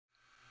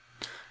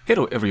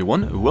Hello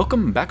everyone,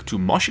 welcome back to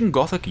Martian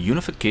Gothic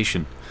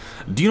Unification.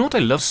 Do you know what I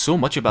love so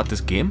much about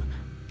this game?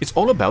 It's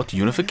all about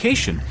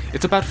unification.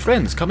 It's about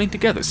friends coming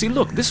together. See,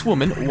 look, this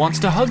woman wants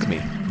to hug me.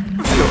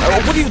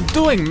 Hello, what are you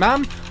doing,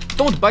 ma'am?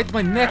 Don't bite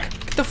my neck.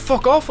 Get the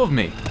fuck off of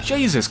me.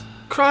 Jesus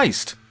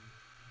Christ.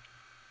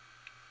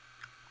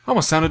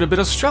 Almost sounded a bit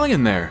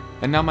Australian there,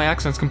 and now my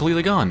accent's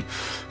completely gone.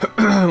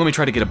 Let me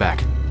try to get it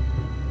back.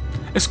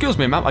 Excuse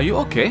me, ma'am, are you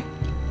okay?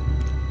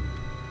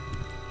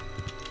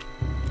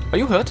 Are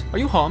you hurt? Are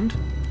you harmed?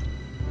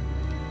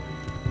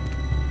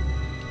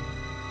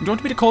 Do you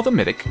want me to call the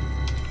medic?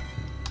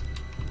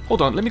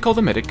 Hold on, let me call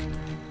the medic.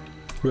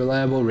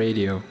 Reliable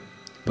radio,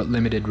 but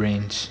limited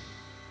range.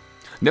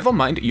 Never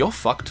mind, you're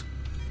fucked.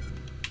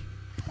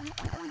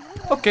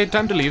 Okay,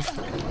 time to leave.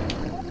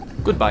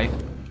 Goodbye.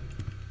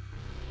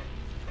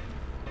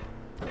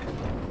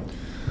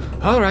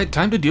 Alright,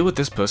 time to deal with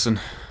this person.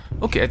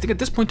 Okay, I think at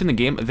this point in the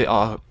game there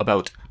are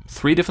about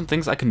 3 different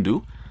things I can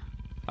do.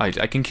 I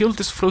can kill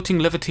this floating,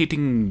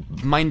 levitating,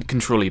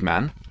 mind-control-y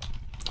man.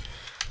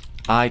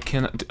 I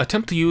can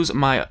attempt to use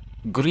my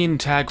green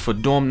tag for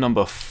dorm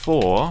number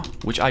 4,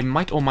 which I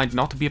might or might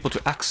not be able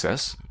to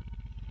access.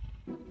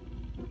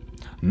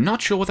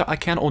 Not sure whether I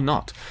can or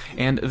not.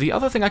 And the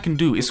other thing I can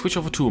do is switch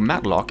over to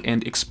Matlock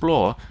and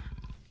explore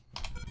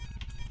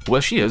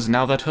where she is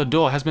now that her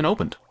door has been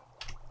opened.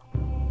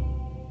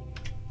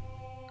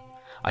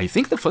 I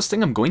think the first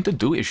thing I'm going to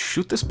do is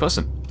shoot this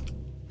person.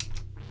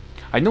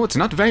 I know it's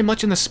not very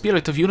much in the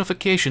spirit of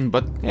unification,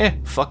 but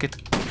fuck it.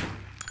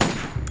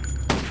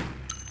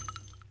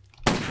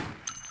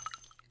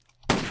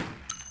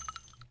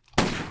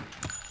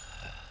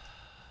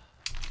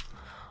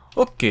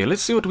 Okay,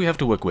 let's see what we have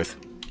to work with.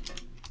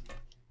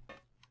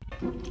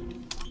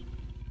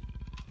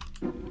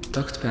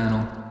 Duct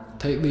panel,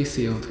 tightly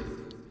sealed.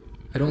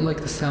 I don't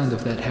like the sound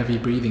of that heavy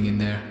breathing in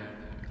there.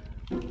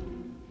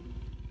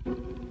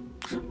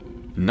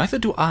 Neither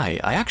do I.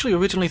 I actually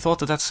originally thought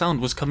that that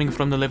sound was coming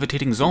from the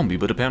levitating zombie,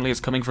 but apparently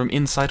it's coming from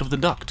inside of the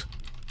duct.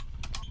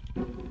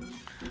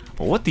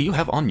 What do you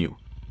have on you?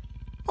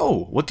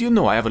 Oh, what do you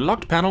know? I have a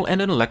locked panel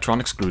and an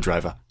electronic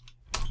screwdriver.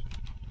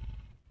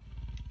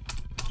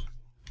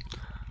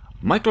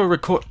 Micro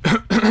recorder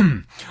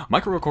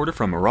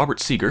from Robert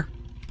Seeger.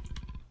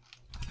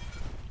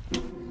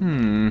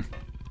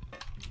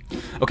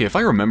 Okay, if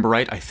I remember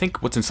right, I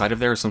think what's inside of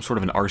there is some sort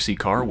of an RC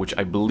car, which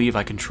I believe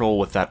I control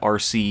with that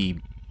RC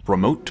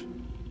remote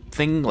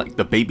thing, like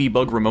the baby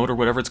bug remote or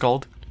whatever it's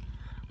called,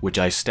 which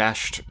I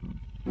stashed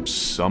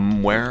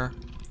somewhere.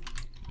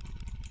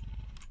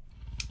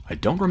 I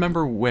don't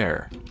remember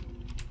where.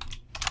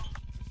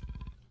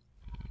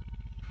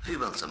 A few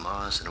months on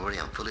Mars and already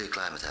I'm fully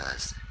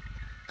acclimatized.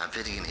 I'm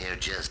fitting in here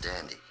just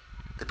dandy.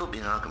 They put me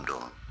in Arkham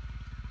Dorm.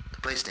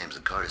 The place names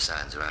and Carter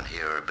signs around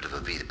here are a bit of a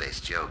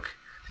Vita-based joke,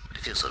 but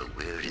it feels sort of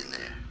weird in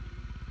there.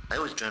 I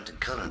always dreamt in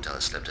color until I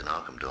slept in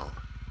Arkham Dorm.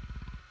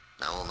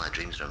 Now all my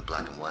dreams are in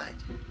black and white.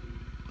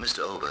 Mr.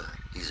 Ober,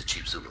 he's a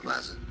chief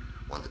supervisor,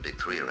 one of the big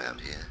 3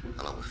 around here,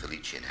 along with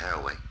Felici and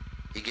Haraway.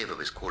 He gave up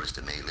his quarters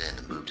to May Lynn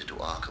and moved into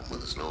Arkham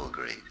with his lower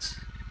grades.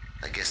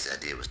 I guess the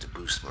idea was to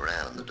boost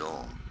morale in the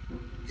dorm.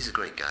 He's a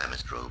great guy,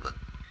 Mr. Ober.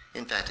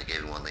 In fact, I gave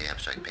him one of the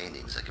abstract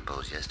paintings I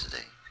composed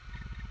yesterday.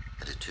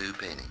 I did 2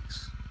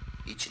 paintings,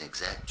 each an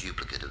exact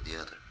duplicate of the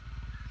other.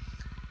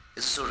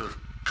 It's a sort of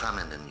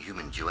comment on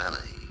human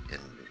duality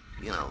and,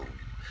 you know,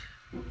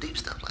 deep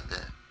stuff like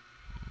that.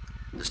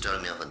 They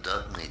started me off on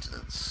duct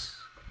maintenance.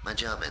 My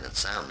job may not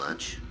sound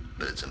much,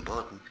 but it's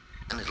important,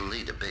 and it'll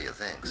lead to bigger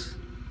things.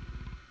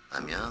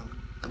 I'm young,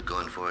 I'm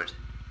going for it,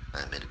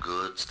 and I made a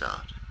good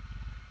start.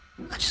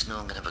 I just know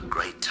I'm gonna have a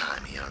great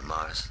time here on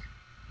Mars.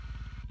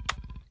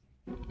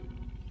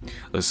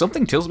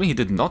 Something tells me he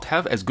did not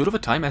have as good of a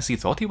time as he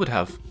thought he would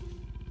have.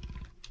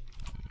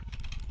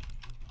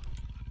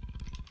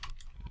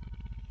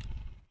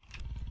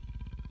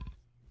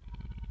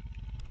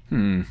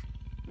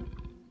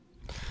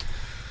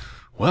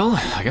 Well,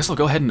 I guess I'll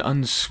go ahead and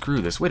unscrew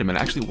this. Wait a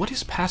minute, actually, what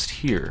is past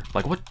here?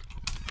 Like,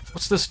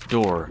 what's this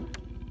door?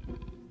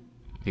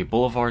 Okay,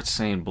 Boulevard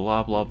saying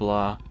blah, blah,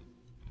 blah.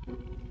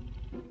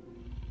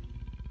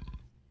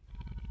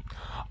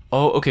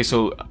 Oh, okay,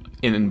 so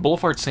in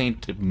Boulevard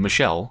Saint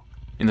Michel,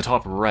 in the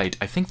top right,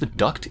 I think the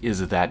duct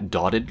is that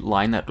dotted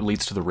line that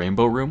leads to the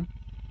Rainbow Room.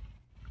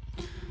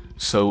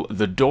 So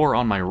the door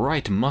on my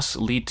right must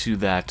lead to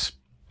that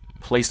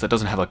place that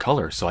doesn't have a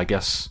color, so I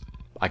guess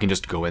I can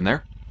just go in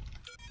there.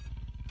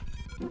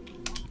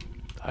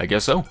 I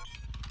guess so.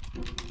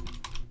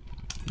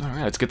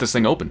 Alright, let's get this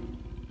thing open.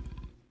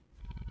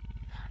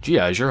 Gee,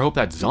 I sure hope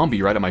that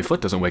zombie right at my foot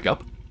doesn't wake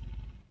up.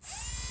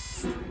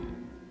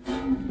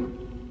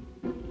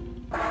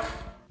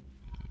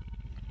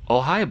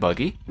 Oh, hi,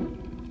 Buggy.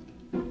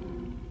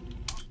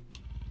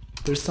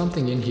 There's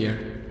something in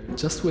here,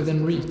 just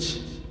within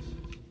reach.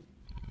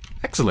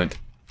 Excellent.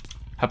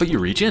 How about you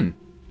reach in?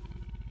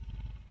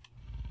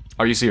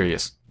 Are you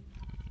serious?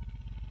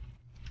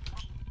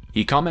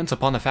 He comments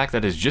upon the fact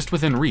that it's just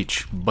within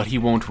reach, but he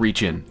won't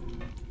reach in.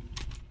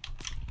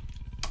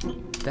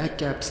 That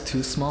gap's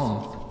too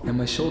small. and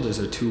my shoulders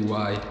are too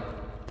wide.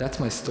 That's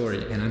my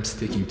story, and I'm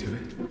sticking to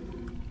it.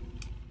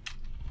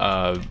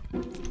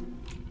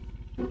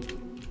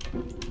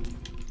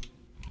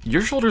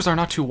 Your shoulders are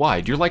not too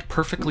wide. You're like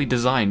perfectly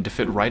designed to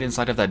fit right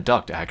inside of that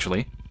duct,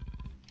 actually.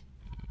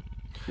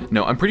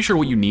 No, I'm pretty sure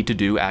what you need to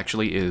do,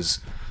 actually, is...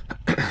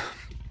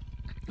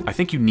 I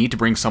think you need to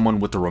bring someone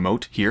with the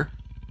remote here.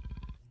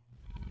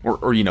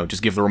 Or, you know,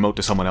 just give the remote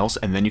to someone else,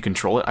 and then you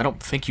control it. I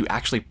don't think you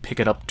actually pick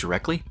it up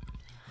directly.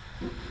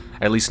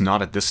 At least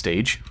not at this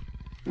stage.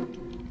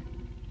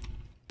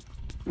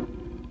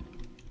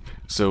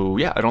 So,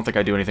 yeah, I don't think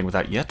I do anything with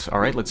that yet.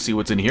 Alright, let's see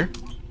what's in here.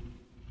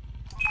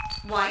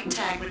 White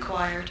tag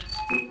required.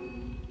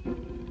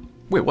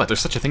 Wait, what?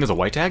 There's such a thing as a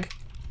white tag?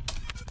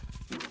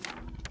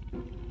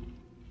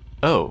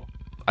 Oh,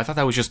 I thought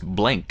that was just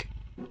blank.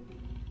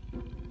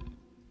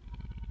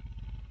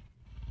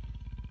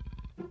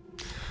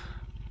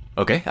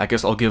 Okay, I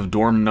guess I'll give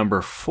dorm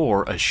number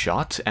 4 a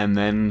shot, and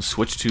then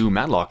switch to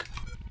Matlock.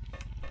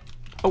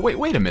 Oh,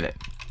 wait a minute.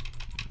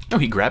 No,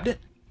 he grabbed it?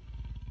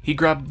 He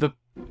grabbed the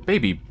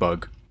baby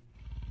bug.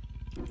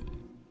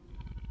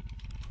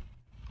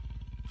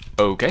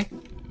 Okay.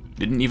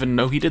 Didn't even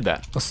know he did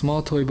that. A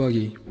small toy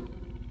buggy.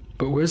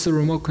 But where's the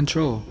remote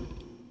control?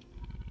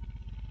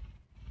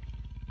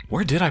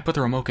 Where did I put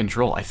the remote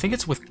control? I think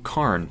it's with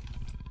Karn.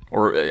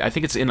 Or I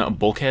think it's in a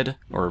bulkhead,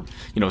 or,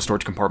 you know, a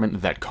storage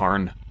compartment that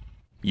Karn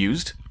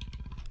used.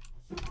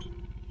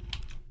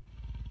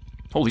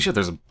 Holy shit,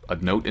 there's a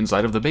note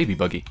inside of the baby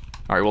buggy.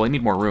 Alright, well, I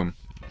need more room.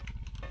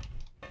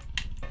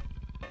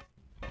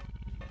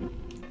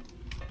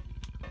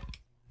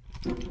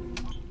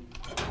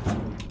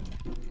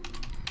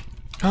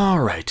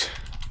 Alright.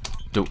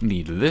 Don't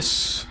need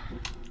this.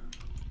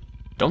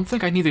 Don't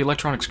think I need the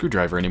electronic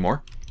screwdriver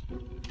anymore.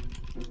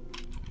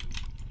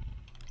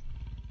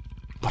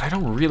 But I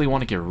don't really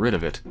want to get rid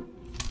of it.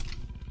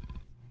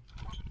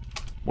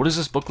 What is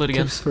this booklet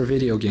again? Tips for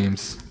video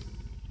games.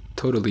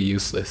 Totally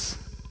useless.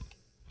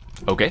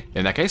 Okay,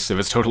 in that case, if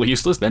it's totally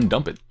useless, then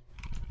dump it.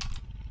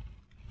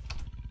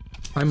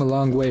 I'm a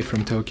long way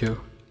from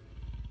Tokyo.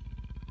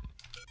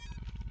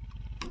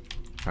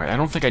 Alright, I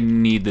don't think I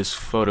need this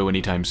photo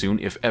anytime soon,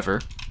 if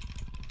ever.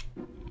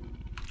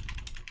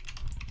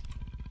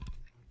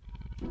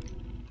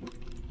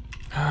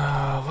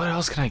 What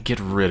else can I get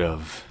rid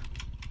of?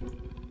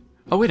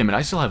 Oh, wait a minute,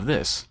 I still have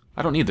this.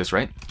 I don't need this,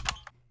 right?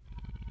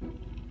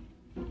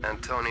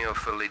 Antonio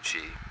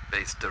Felici,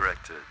 base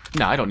director.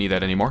 Nah, I don't need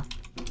that anymore.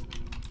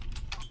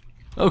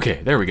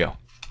 Okay, there we go.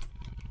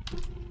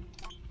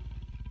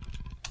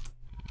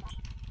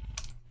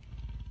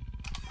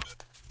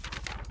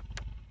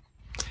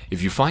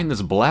 If you find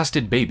this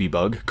blasted baby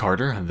bug,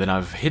 Carter, then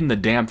I've hidden the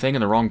damn thing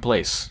in the wrong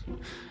place.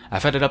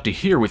 I've had it up to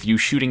here with you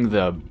shooting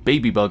the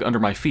baby bug under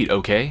my feet,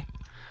 okay?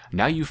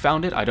 Now you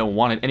found it, I don't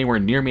want it anywhere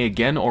near me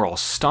again, or I'll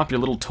stomp your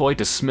little toy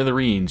to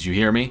smithereens, you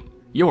hear me?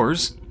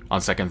 Yours, on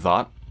second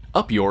thought,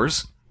 up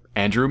yours,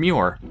 Andrew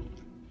Muir.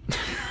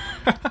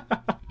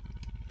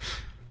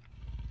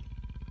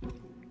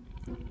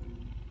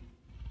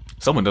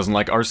 Someone doesn't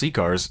like RC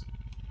cars.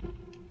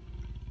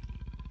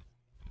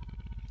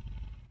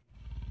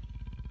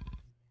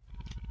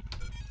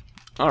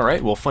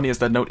 Alright, well, funny as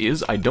that note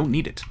is, I don't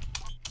need it.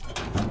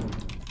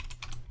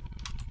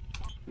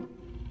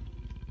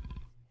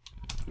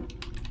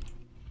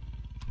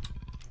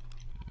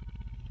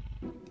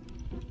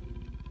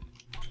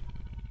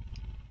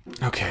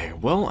 Okay,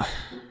 well...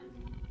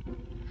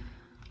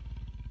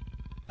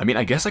 I mean,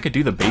 I guess I could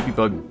do the baby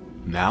bug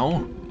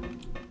now?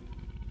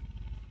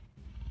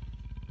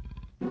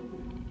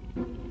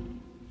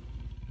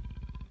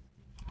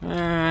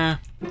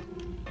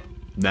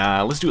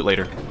 Nah, let's do it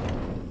later.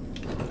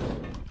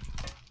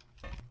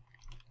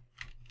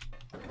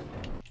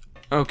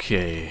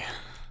 Okay.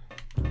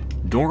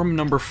 Dorm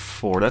number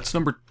 4, that's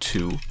number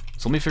 2.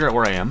 So let me figure out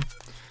where I am.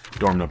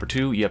 Dorm number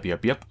 2, yep.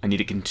 I need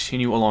to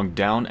continue along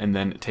down and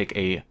then take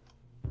a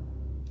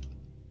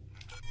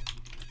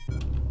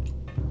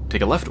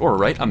left or a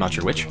right, I'm not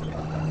sure which.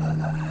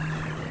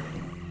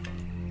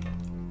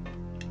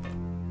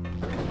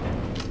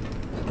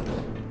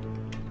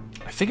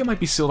 I think it might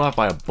be sealed off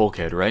by a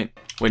bulkhead, right?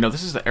 Wait, no,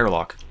 this is the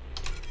airlock.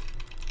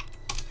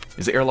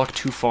 Is the airlock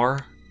too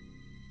far?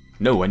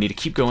 No, I need to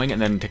keep going and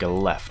then take a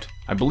left.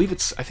 I think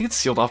it's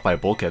sealed off by a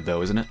bulkhead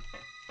though, isn't it?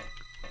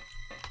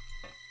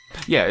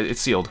 Yeah, it's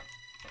sealed.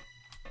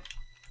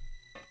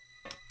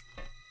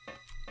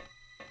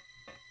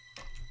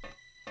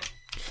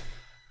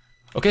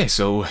 Okay,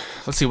 so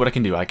let's see what I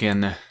can do. I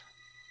can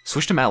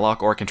switch to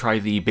Matlock, or I can try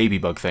the baby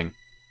bug thing.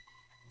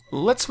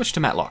 Let's switch to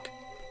Matlock.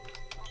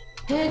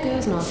 Here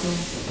goes nothing.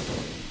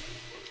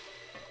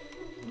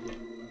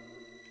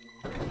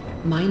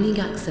 Mining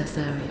access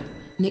area,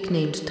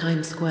 nicknamed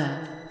Times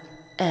Square.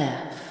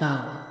 Air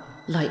foul,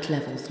 light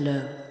levels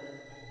low.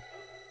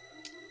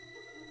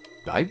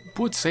 I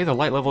would say the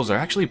light levels are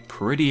actually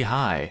pretty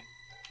high.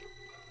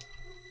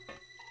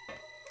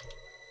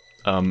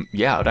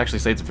 Yeah, I'd actually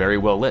say it's very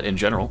well lit in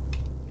general.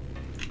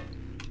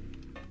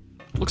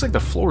 Looks like the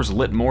floor's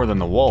lit more than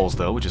the walls,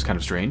 though, which is kind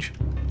of strange.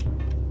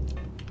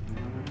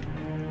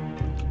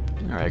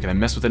 Alright, can I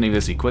mess with any of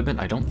this equipment?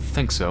 I don't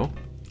think so.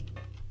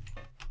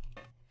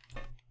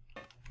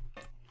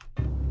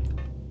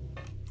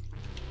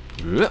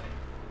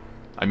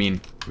 I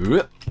mean,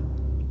 let's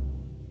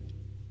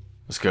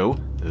go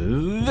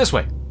this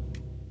way.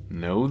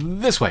 No,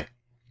 this way.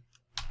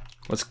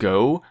 Let's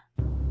go.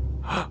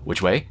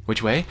 Which way?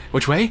 Which way?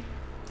 Which way?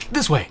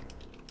 This way.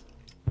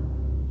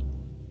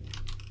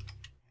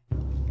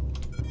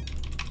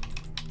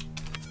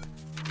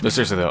 No,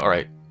 seriously though,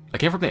 alright. I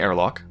came from the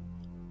airlock.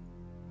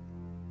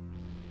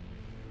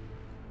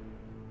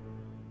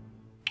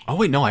 Oh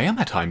wait, no, I am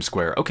at Times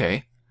Square.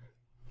 Okay.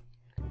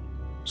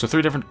 So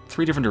three different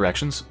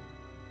directions.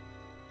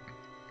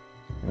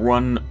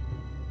 One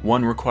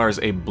requires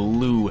a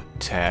blue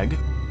tag.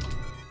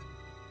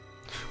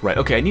 Right,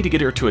 okay, I need to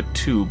get her to a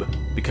tube,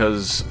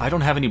 because I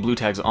don't have any blue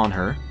tags on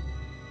her,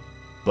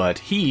 but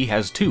he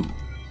has 2.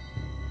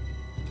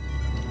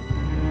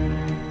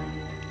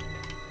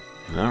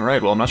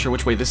 Alright, well, I'm not sure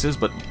which way this is,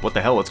 but what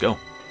the hell, let's go.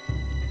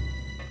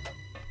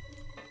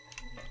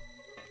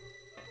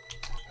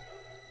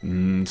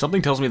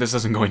 Something tells me this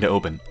isn't going to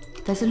open.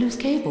 There's a loose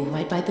cable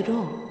right by the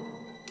door.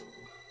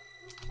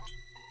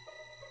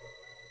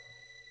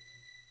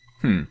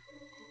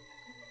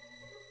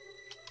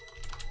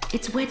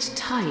 It's wedged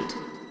tight.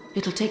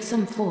 It'll take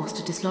some force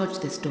to dislodge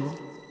this door.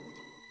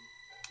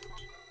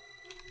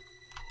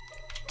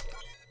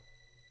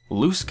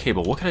 Loose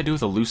cable. What can I do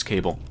with a loose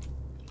cable?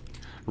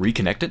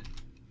 Reconnect it?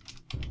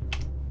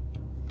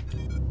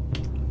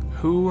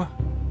 Who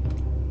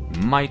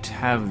might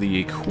have the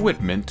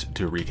equipment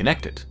to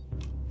reconnect it?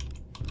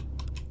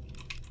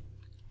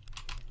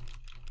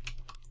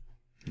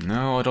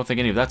 No, I don't think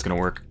any of that's gonna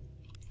work.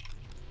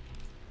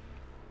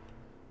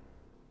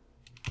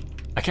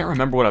 I can't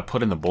remember what I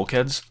put in the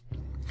bulkheads.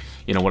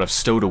 You know, what I've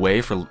stowed away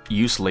for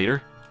use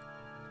later.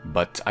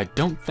 But I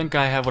don't think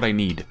I have what I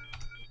need.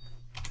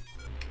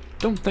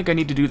 Don't think I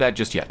need to do that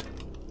just yet.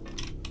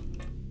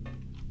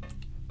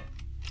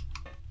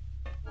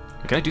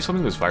 Can I do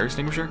something with this fire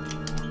extinguisher?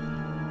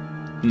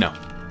 No.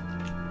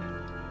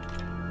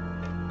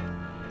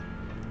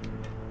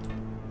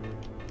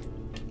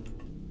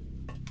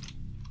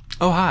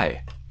 Oh,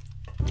 hi.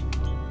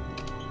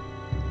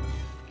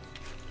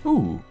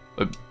 Ooh,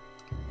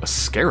 a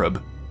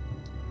scarab?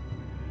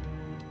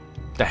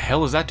 The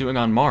hell is that doing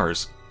on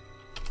Mars?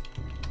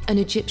 An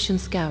Egyptian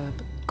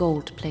scarab,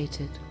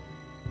 gold-plated.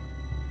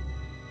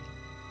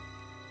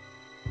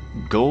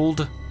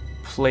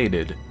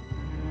 Gold-plated.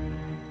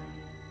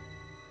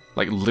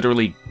 Like,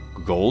 literally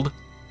gold?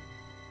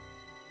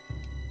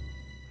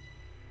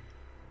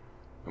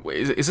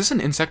 Wait, is this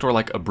an insect or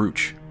like a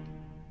brooch?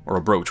 Or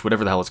a brooch,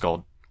 whatever the hell it's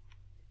called.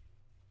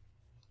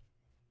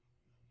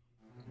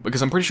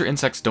 Because I'm pretty sure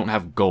insects don't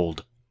have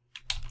gold.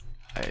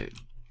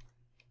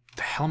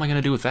 The hell am I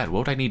gonna do with that? What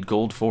would I need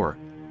gold for?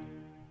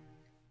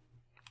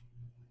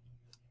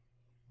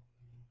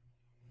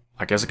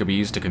 I guess it could be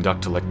used to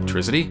conduct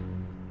electricity?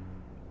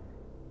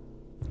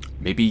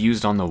 Maybe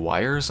used on the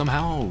wire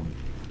somehow?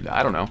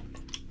 I don't know.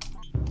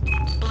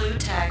 Blue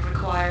tag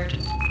required.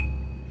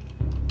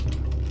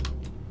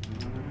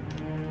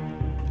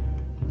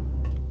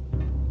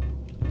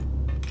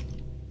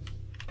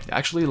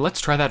 Actually, let's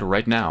try that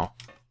right now.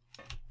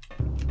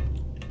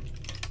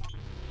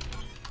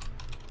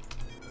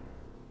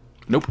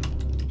 Nope.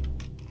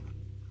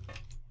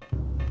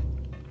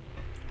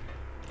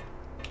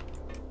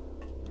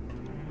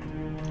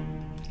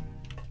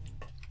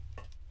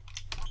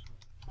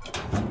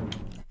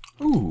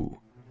 Ooh.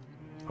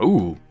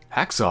 Ooh,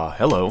 hacksaw,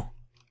 hello.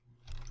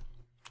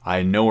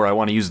 I know where I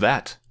want to use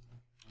that.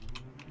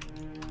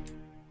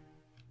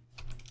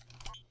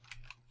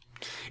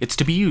 It's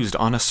to be used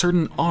on a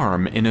certain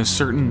arm in a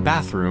certain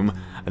bathroom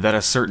that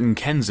a certain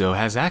Kenzo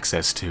has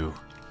access to.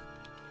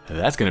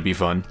 That's gonna be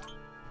fun.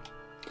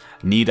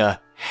 Need a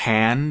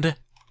hand?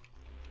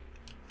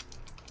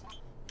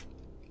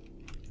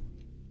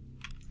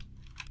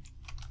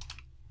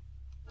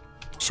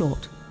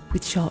 Short,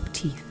 with sharp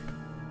teeth.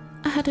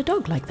 I had a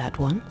dog like that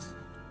once.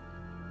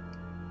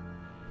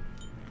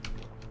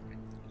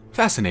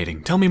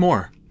 Fascinating. Tell me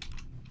more.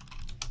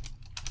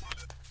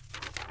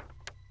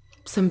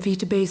 Some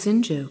Vita-based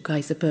in-joke,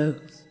 I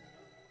suppose.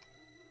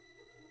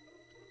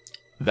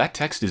 That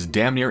text is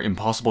damn near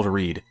impossible to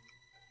read.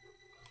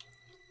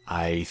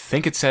 I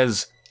think it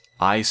says,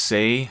 I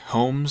say,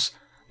 Holmes,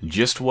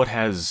 just what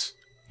has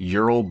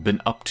Ural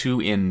been up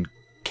to in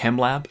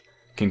ChemLab,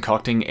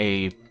 concocting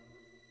a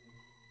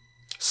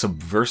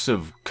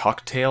subversive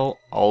cocktail,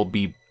 I'll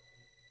be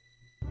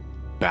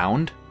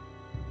bound?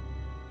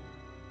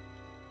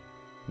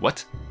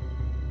 What?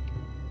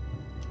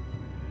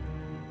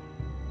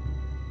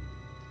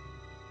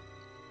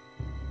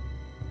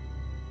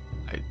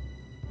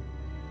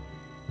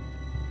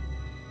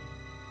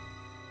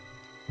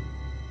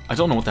 I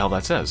don't know what the hell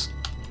that says.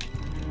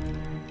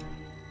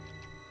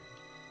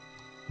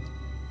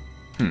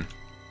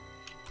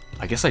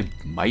 I guess I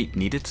might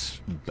need it.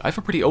 I have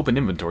a pretty open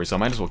inventory, so I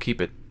might as well keep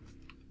it.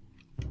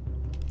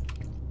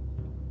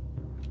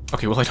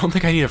 Okay, well, I don't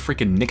think I need a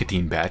freaking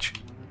nicotine patch.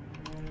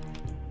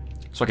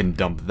 So So I can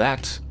dump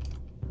that.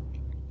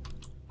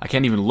 I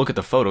can't even look at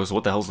the photos, so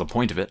what the hell's the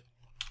point of it?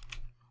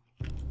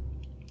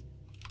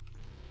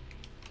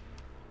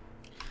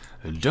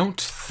 I don't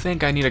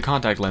think I need a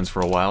contact lens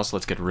for a while, so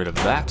let's get rid of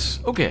that.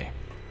 Okay.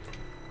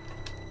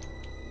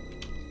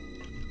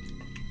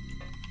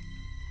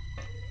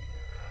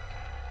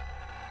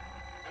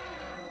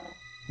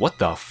 What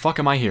the fuck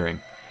am I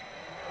hearing?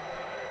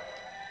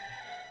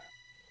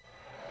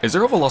 Is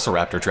there a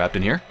velociraptor trapped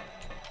in here?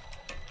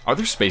 Are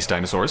there space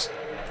dinosaurs?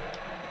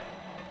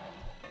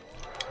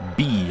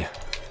 B.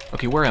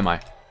 Okay, where am I?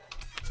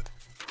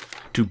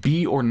 To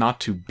be or not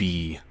to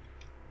be?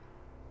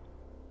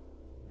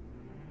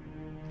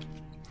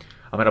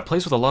 I'm at a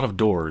place with a lot of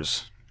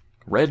doors.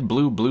 Red,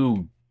 blue,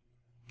 blue,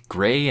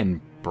 gray,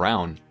 and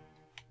brown.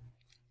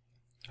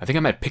 I think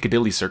I'm at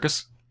Piccadilly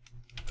Circus.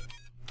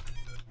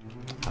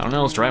 I don't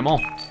know, let's try them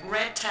all.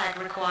 Red tag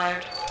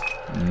required.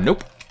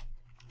 Nope.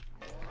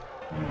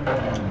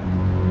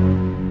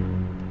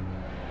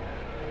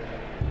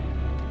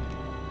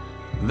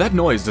 That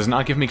noise does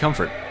not give me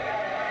comfort.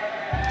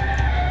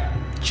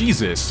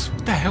 Jesus,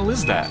 what the hell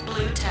is that?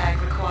 Blue tag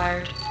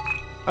required.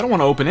 I don't want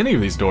to open any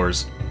of these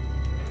doors.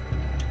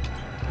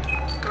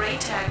 Gray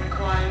tag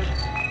required.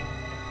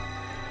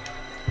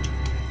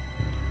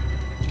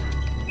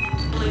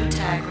 Blue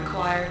tag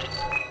required.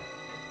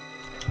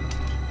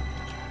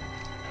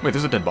 Wait,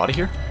 there's a dead body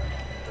here?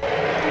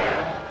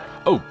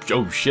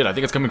 Oh shit, I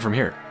think it's coming from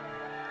here.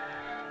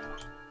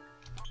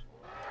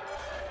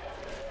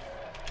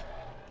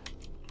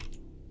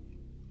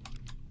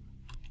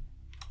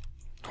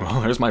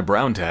 Well, there's my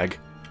brown tag.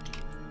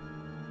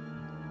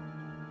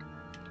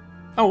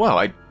 Oh wow,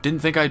 I didn't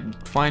think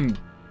I'd find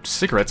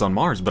cigarettes on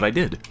Mars, but I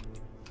did.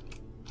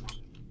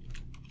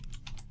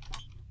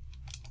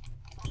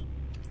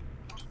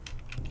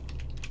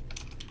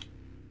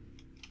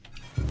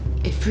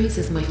 It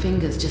freezes my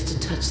fingers just to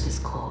touch this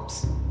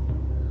corpse.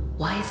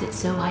 Why is it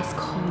so ice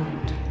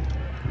cold?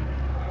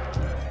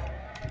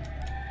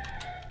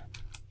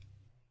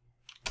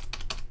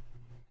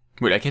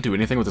 Wait, I can't do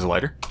anything with this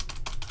lighter?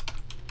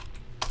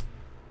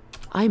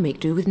 I make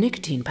do with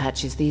nicotine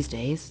patches these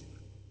days.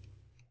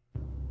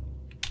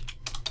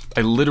 I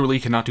literally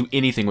cannot do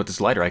anything with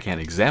this lighter. I can't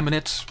examine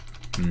it.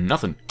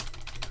 Nothing.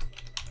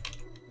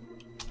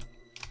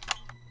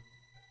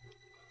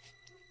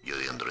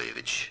 Yuri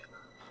Andreevich,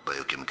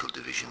 Biochemical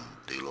Division,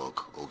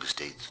 Daylog, August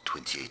 8th,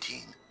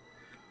 2018,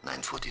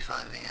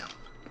 9:45 a.m.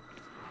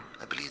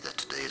 I believe that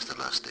today is the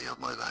last day of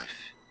my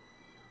life.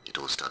 It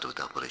all started with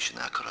Operation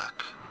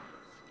Akarak.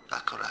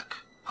 Akarak,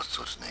 what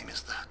sort of name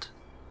is that?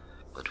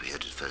 But we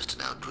heard it first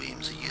in our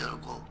dreams a year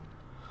ago.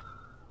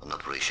 An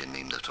operation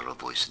named after a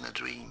voice in a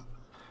dream.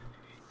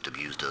 It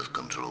abused Earth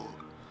control,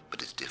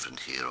 but it's different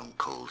here on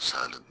cold,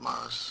 silent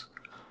Mars.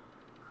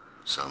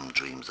 Some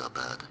dreams are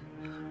bad.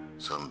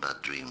 Some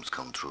bad dreams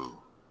come true.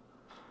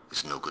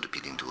 It's no good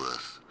appealing to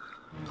Earth.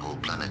 The whole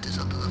planet is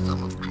under the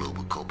thumb of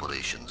global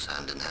corporations,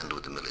 hand in hand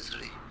with the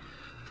military.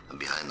 And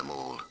behind them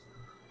all,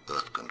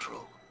 Earth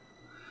control.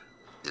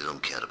 They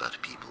don't care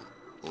about people,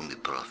 only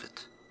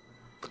profit.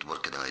 But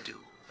what can I do?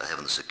 I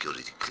haven't the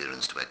security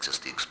clearance to access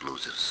the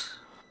explosives.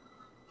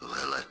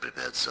 Well, I've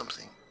prepared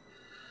something.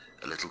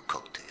 A little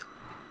cocktail.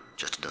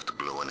 Just enough to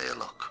blow an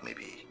airlock,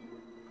 maybe.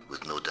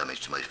 With no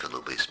damage to my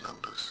fellow base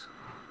members.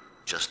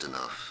 Just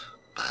enough,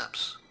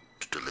 perhaps,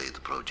 to delay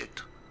the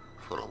project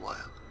for a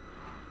while.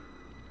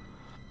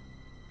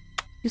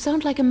 You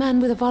sound like a man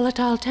with a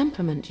volatile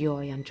temperament,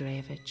 Yuri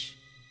Andreevich.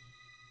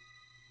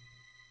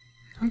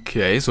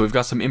 Okay, so we've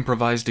got some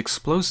improvised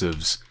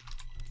explosives.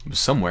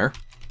 Somewhere.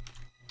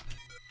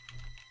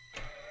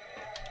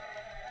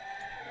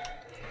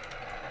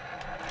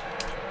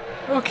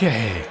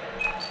 Okay.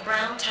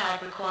 Brown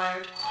tag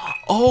required.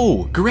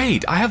 Oh,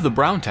 great! I have the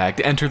brown tag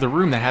to enter the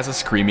room that has a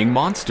screaming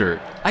monster.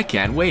 I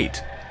can't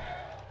wait.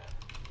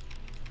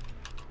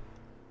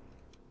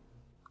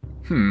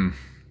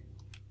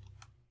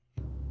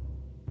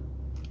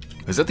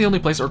 Is that the only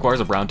place that requires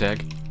a brown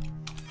tag?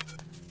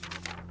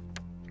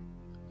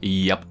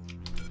 Yep.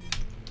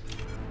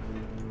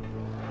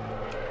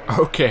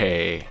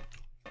 Okay.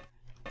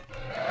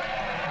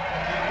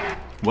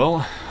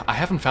 Well, I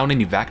haven't found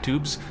any vac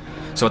tubes,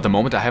 so at the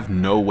moment I have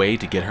no way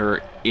to get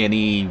her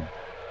any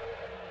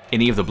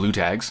of the blue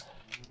tags.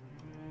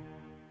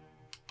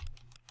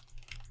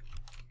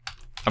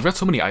 I've got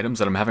so many items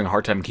that I'm having a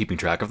hard time keeping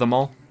track of them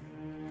all.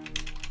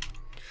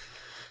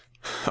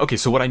 Okay,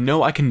 so what I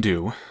know I can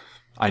do,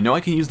 I know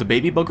I can use the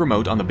Babybug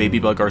remote on the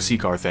Babybug RC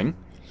car thing,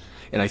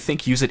 and I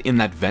think use it in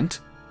that vent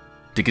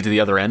to get to the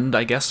other end,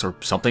 I guess, or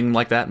something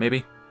like that,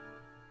 maybe.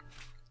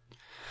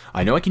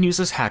 I know I can use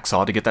this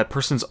hacksaw to get that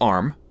person's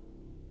arm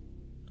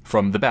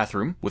from the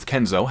bathroom with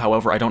Kenzo,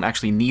 however, I don't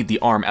actually need the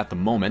arm at the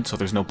moment, so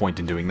there's no point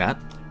in doing that.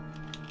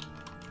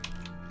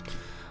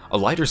 A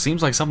lighter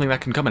seems like something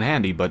that can come in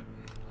handy, but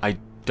I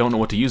don't know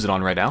what to use it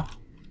on right now.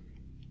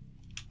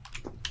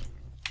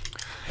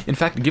 In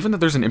fact, given that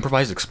there's an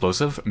improvised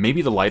explosive,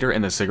 maybe the lighter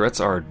and the cigarettes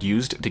are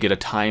used to get a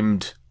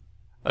timed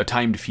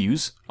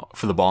fuse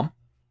for the bomb.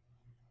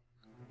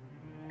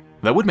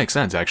 That would make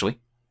sense, actually.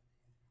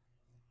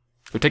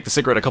 It would take the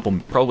cigarette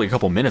probably a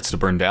couple minutes to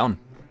burn down.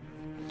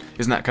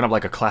 Isn't that kind of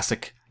like a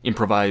classic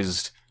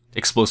improvised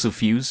explosive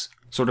fuse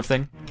sort of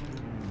thing?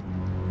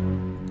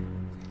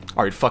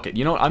 Alright, fuck it.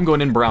 You know what? I'm going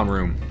in brown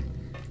room.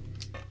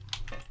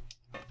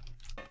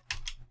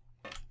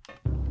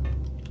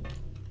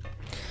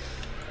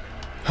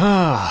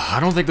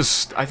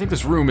 I think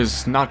this room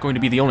is not going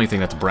to be the only thing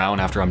that's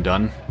brown after I'm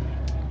done.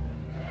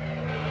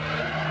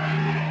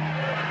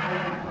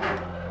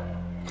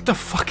 What the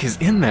fuck is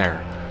in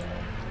there?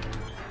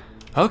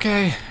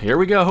 Okay, here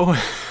we go.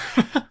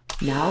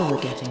 Now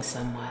we're getting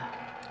somewhere.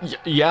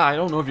 Yeah, I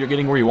don't know if you're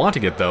getting where you want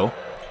to get, though.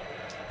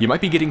 You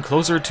might be getting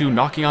closer to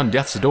knocking on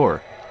death's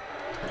door.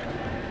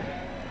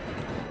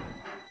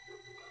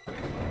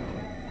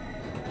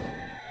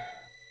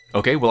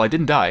 Okay, well, I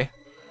didn't die.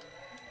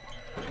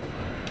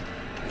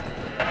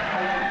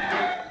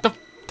 The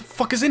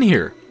fuck is in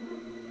here?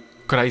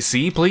 Could I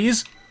see,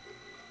 please?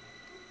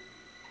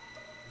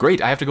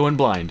 Great, I have to go in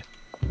blind.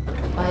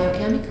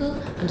 Biochemical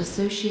and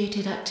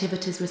Associated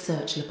Activities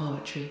Research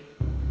Laboratory,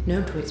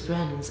 known to its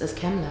friends as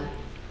ChemLab.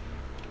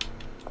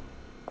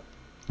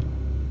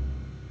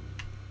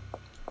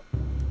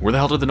 Where the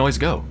hell did the noise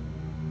go?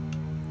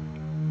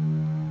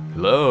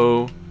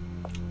 Hello?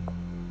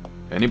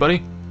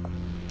 Anybody?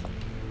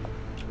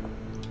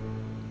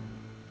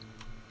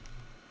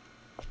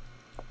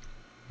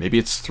 Maybe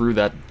it's through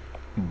that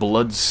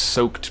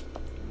blood-soaked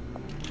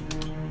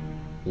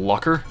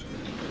locker?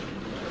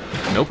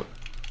 Nope.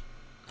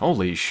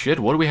 Holy shit,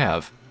 what do we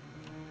have?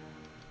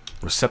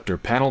 Receptor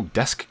panel,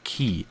 desk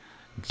key.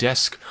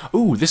 Desk.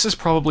 Ooh, this is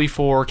probably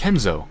for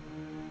Kenzo.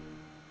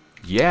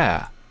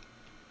 Yeah.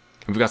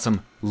 We've got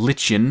some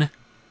lichen.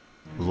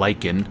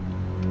 Lichen.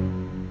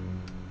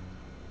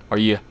 Are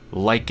you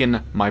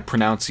liking my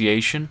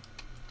pronunciation?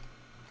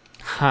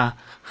 Ha,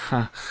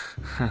 ha,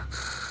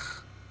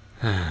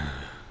 ha.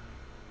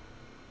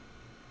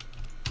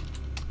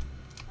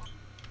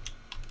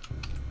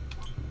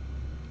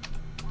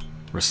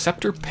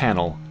 Receptor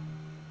panel.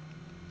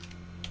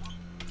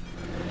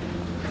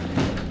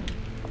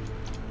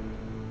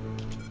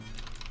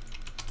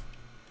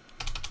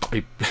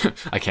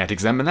 I can't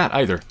examine that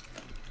either.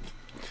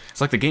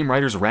 It's like the game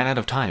writers ran out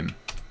of time.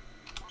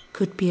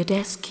 Could be a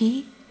desk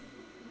key?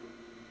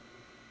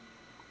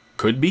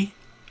 Could be?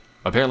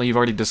 Apparently you've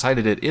already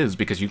decided it is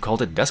because you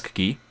called it desk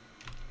key.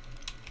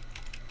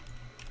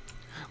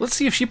 Let's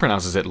see if she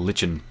pronounces it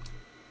lichen.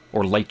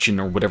 Or lichen,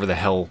 or whatever the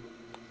hell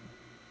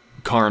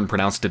Karn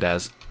pronounced it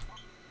as.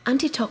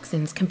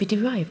 Antitoxins can be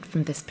derived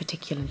from this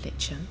particular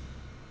lichen.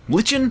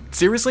 Lichen?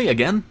 Seriously?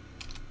 Again?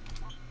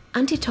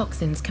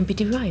 Antitoxins can be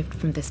derived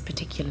from this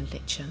particular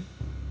lichen.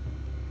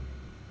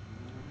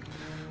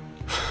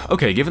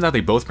 Okay, given that they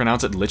both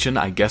pronounce it lichen,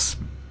 I guess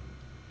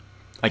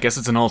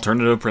it's an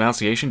alternative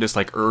pronunciation, just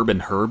like herb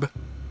and herb.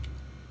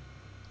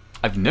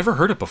 I've never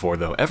heard it before,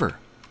 though, ever.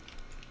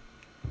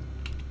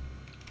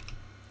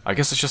 I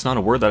guess it's just not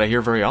a word that I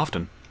hear very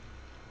often.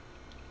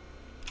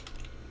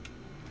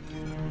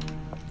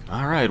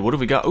 Alright, what have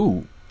we got?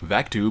 Ooh,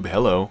 vac tube,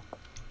 hello.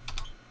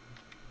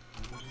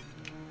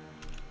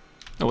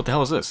 Oh, what the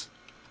hell is this?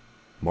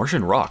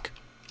 Martian rock.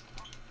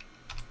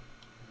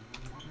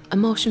 A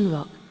Martian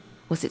rock.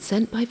 Was it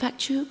sent by vac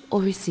tube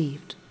or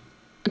received?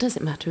 Does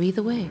it matter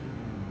either way?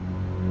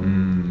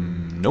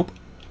 Nope.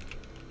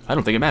 I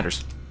don't think it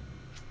matters.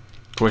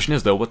 Question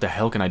is, though, what the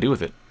hell can I do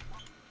with it?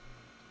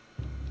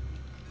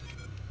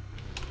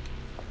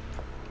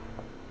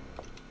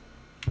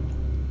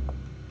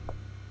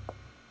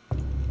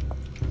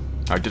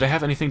 Alright, did I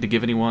have anything to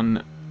give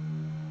anyone?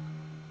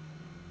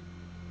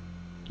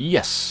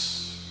 Yes.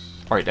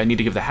 Alright, I need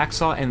to give the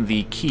hacksaw and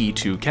the key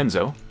to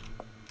Kenzo.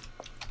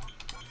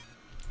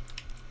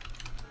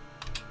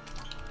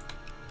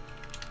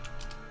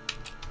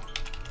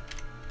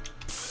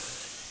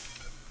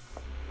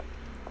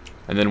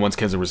 And then once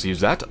Kenzo receives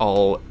that,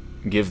 I'll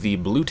give the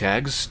blue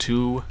tags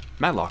to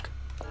Matlock.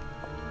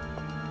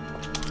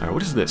 Alright,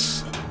 what is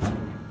this?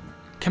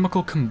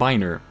 Chemical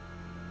combiner.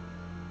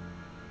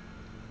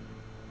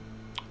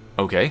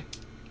 Okay.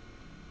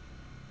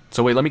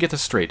 So wait, let me get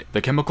this straight.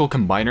 The chemical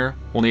combiner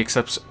only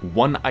accepts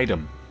one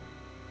item.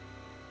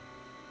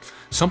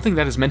 Something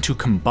that is meant to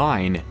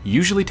combine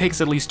usually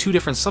takes at least 2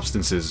 different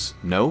substances,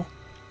 no?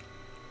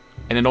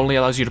 And it only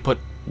allows you to put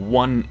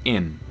one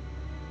in.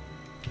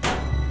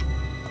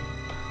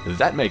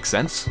 That makes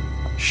sense.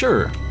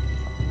 Sure.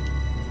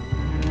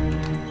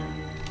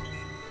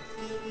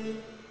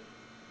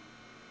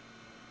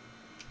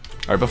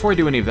 Alright, before I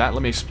do any of that,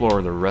 let me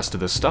explore the rest of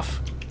this stuff.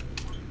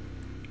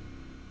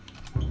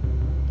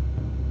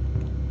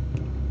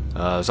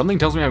 Something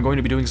tells me I'm going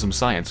to be doing some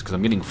science, because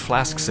I'm getting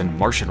flasks and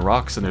Martian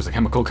rocks, and there's a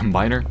chemical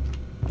combiner.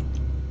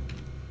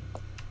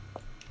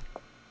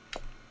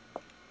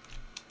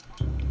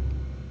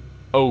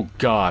 Oh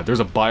god, there's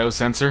a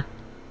biosensor?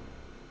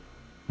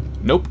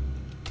 Nope.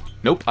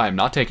 Nope, I am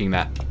not taking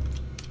that.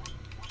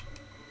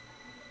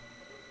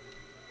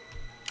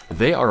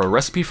 They are a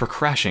recipe for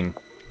crashing.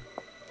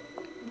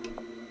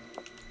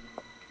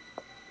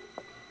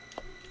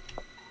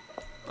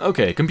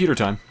 Okay, computer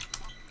time.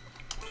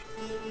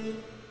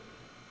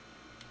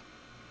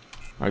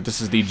 Alright,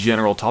 this is the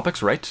general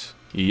topics, right?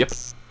 Yep.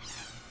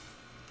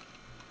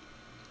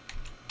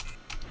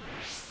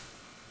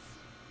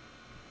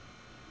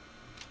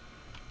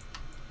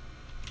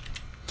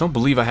 Don't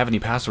believe I have any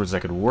passwords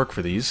that could work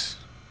for these.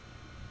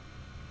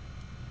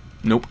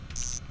 Nope.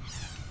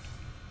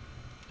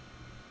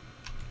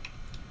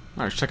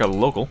 Alright, let's check out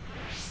local.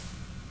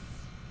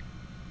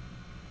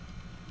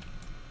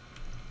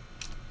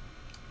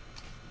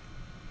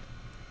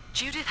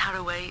 Judith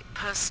Haraway,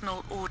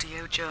 Personal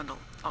Audio Journal,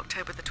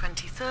 October the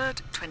 23rd,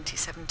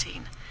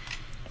 2017.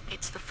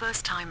 It's the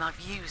first time I've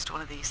used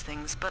one of these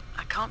things, but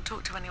I can't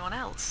talk to anyone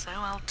else, so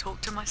I'll talk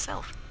to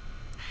myself.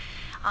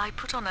 I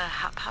put on a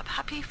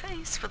happy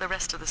face for the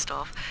rest of the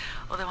staff,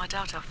 although I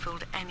doubt I've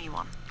fooled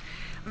anyone.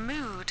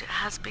 Mood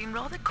has been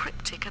rather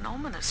cryptic and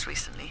ominous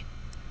recently.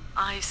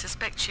 I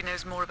suspect she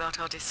knows more about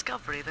our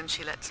discovery than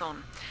she lets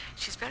on.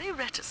 She's very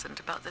reticent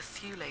about the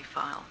Thule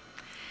file.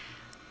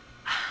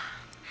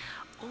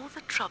 All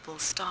the trouble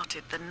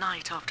started the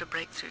night after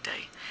Breakthrough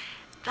Day.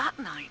 That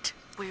night,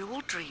 we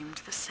all dreamed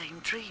the same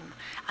dream,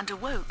 and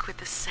awoke with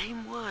the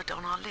same word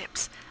on our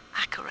lips,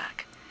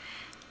 Akarak.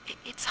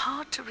 It's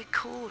hard to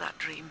recall that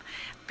dream.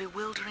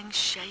 Bewildering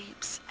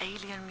shapes,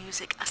 alien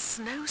music, a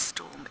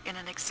snowstorm in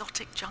an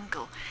exotic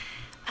jungle.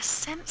 A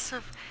sense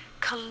of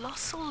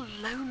colossal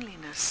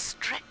loneliness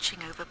stretching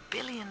over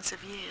billions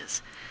of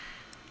years.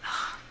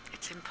 Oh,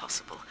 it's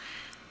impossible.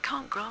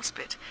 Can't grasp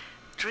it.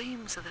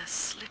 Dreams are the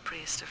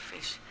slipperiest of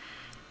fish.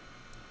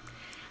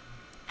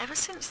 Ever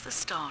since the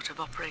start of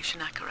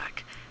Operation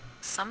Akarak,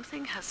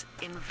 something has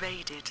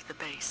invaded the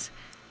base.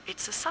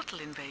 It's a subtle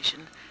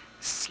invasion.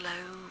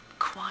 Slow,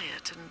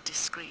 quiet and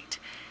discreet.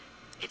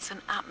 It's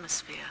an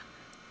atmosphere,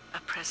 a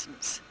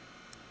presence.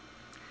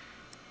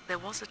 There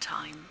was a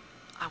time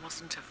I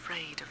wasn't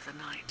afraid of the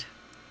night.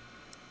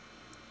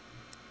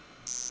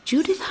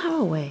 Judith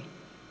Haraway,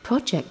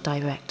 project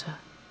director.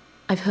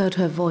 I've heard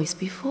her voice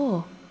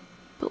before,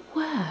 but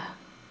where?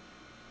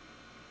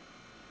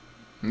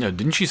 Yeah,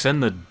 didn't she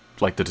send the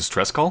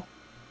distress call?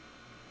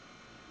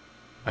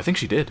 I think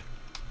she did.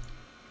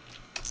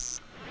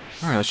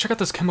 Alright, let's check out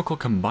this chemical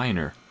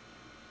combiner.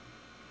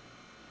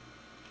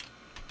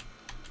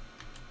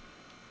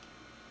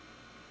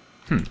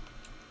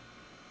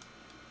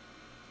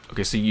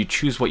 Okay, so you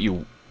choose what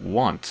you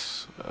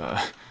want.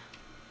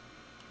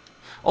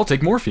 I'll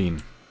take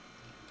morphine.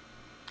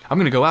 I'm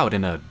gonna go out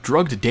in a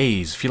drugged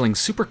daze, feeling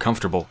super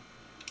comfortable.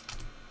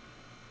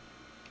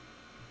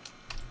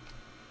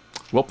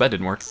 Well, that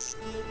didn't work.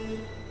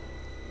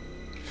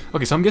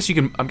 Okay, so I'm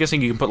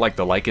guessing you can put like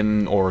the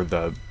lichen or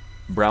the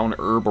brown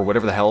herb or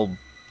whatever the hell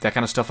that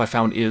kind of stuff I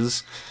found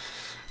is,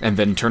 and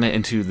then turn it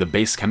into the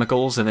base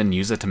chemicals and then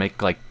use it to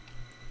make like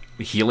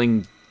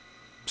healing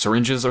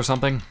syringes or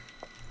something.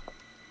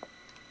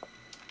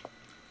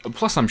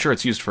 Plus, I'm sure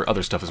it's used for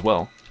other stuff as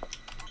well.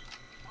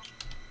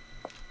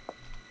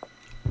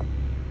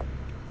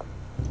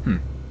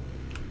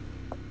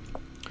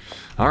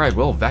 Alright,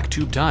 well, vac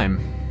tube time.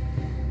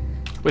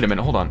 Wait a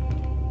minute, hold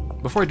on.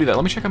 Before I do that,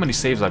 let me check how many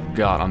saves I've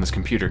got on this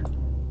computer.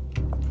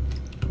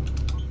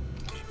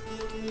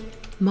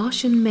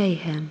 Martian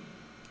Mayhem.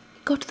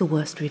 It got the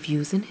worst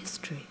reviews in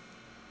history.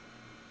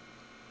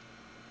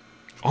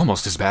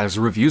 Almost as bad as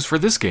the reviews for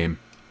this game.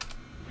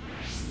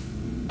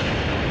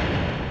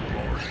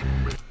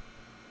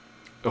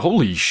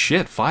 Holy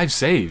shit, 5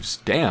 saves.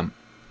 Damn.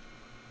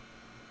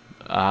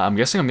 I'm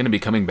guessing I'm going to be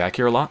coming back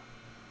here a lot.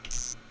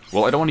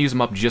 Well, I don't want to use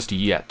them up just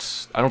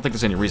yet. I don't think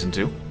there's any reason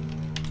to.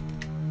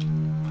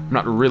 I'm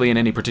not really in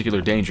any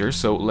particular danger,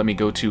 so let me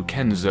go to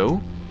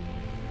Kenzo.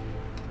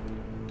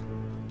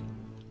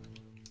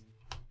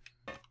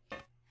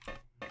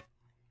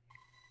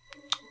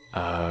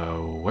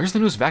 Where's the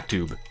newest vac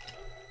tube?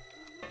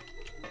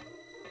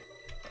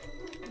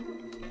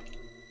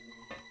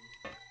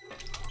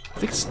 I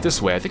think it's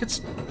this way. I think it's...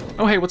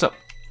 Oh, hey, what's up?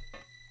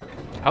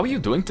 How are you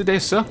doing today,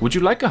 sir? Would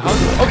you like a hug?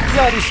 Oh,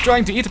 God, he's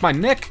trying to eat my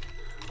neck!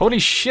 Holy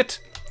shit!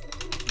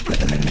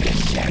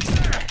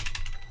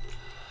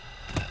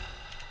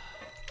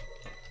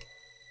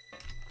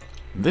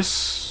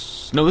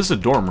 This... No, this is a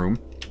dorm room.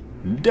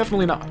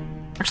 Definitely not...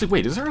 Actually,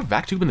 wait, is there a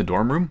vac tube in the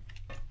dorm room?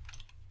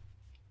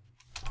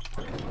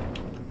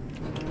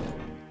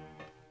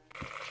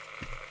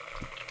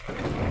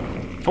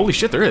 Holy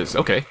shit, there is.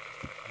 Okay.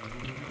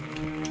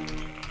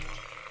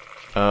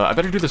 I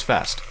better do this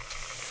fast.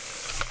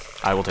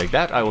 I will take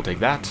that. I will take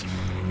that.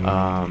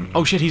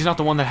 Oh shit, he's not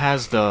the one that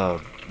has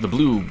the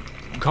blue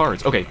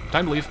cards. Okay,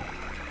 time to leave.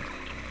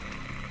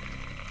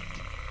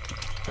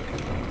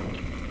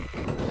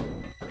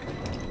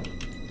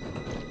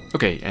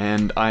 Okay,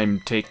 and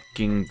I'm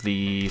taking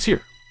these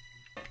here.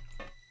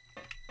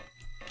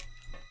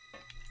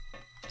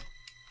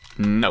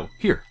 No,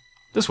 here.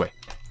 This way.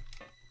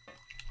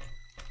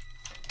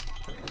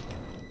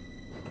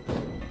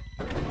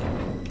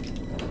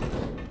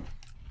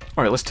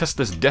 Alright, let's test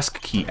this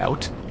desk key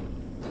out.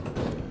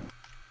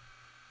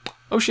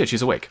 Oh shit,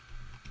 she's awake.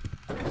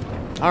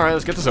 Alright,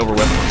 let's get this over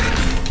with.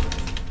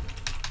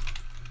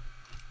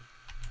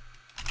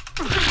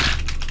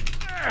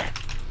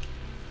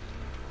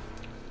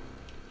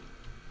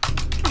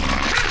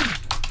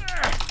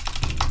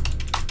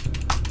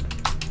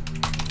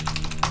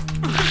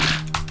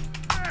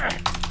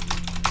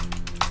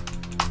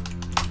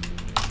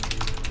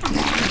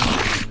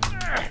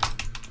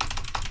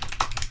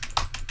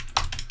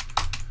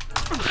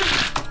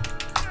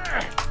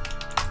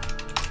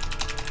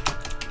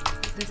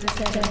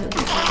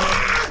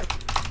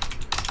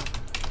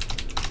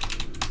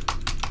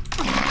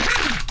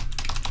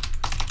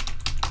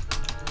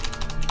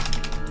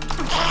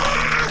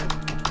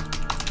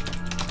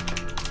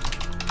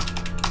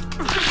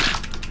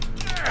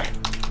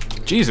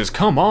 Jesus,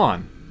 come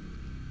on!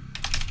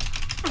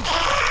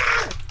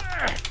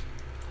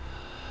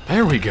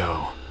 There we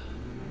go.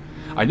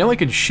 I know I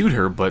can shoot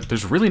her, but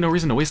there's really no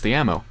reason to waste the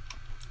ammo.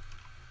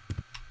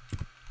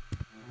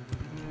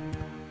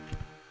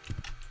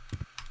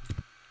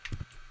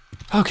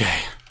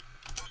 Okay.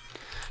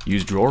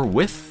 Use drawer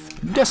with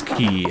desk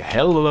key.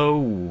 Hello,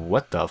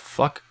 what the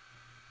fuck?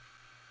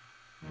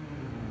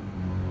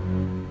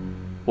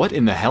 What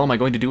in the hell am I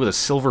going to do with a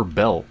silver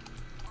bell?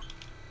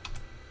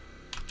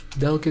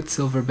 Delicate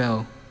silver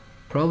bell.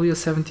 Probably a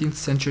 17th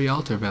century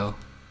altar bell.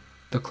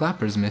 The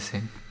clapper's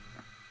missing.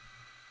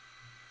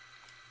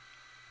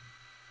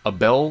 A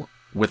bell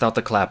without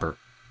the clapper.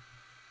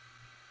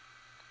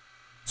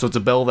 So it's a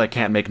bell that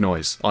can't make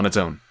noise on its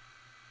own.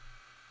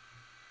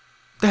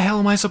 The hell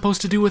am I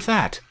supposed to do with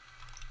that?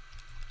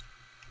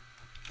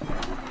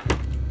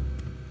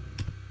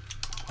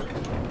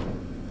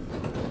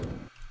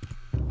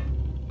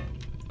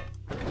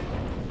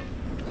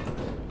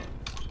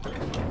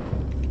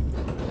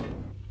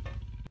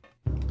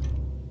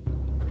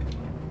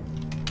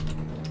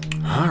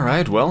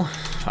 Alright, well,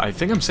 I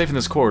think I'm safe in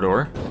this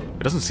corridor.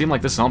 It doesn't seem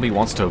like this zombie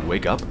wants to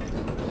wake up.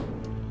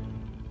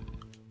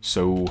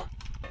 So...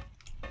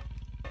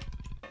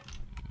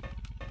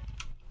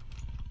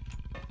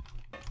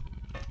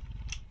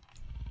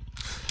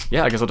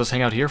 yeah, I guess I'll just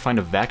hang out here, find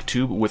a vac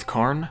tube with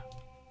Karn.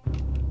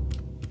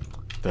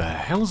 The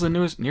hell is the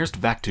nearest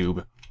vac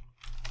tube?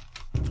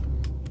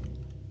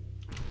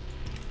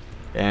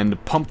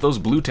 And pump those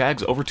blue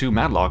tags over to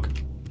Madlock.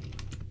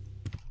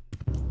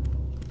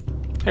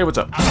 Hey, what's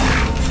up?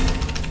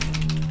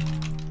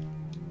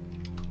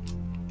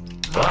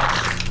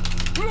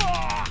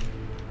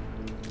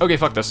 Okay,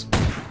 fuck this.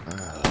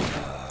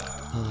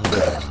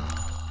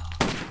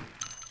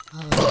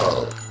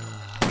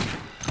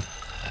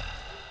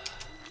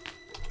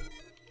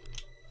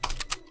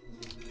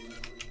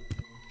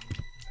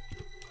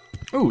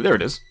 Ooh, there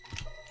it is.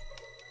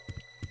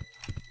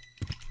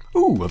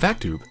 Ooh, a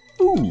vac tube.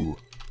 Ooh.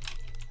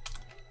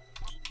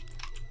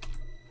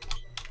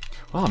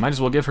 Well, I might as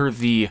well give her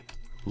the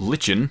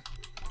lichen.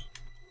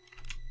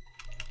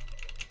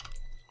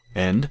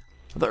 And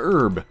the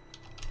herb.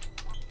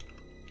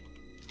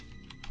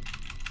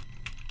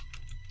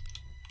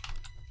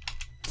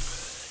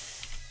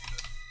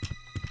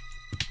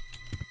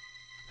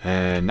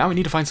 And now we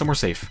need to find somewhere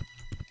safe.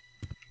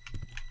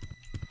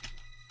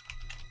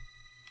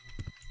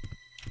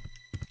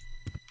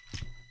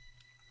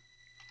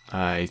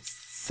 I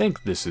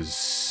think this is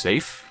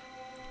safe.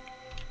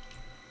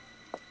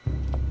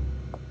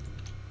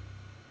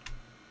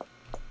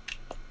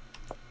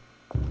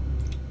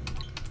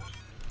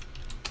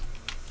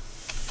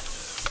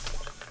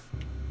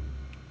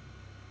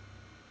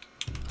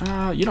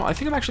 You know, I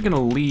think I'm actually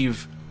gonna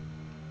leave...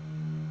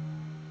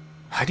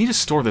 I need to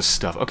store this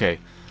stuff. Okay.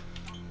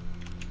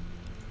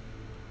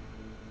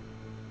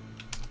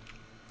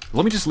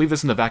 Let me just leave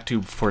this in the vac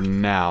tube for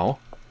now.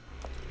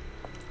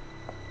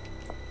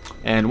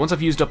 And once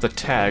I've used up the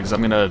tags,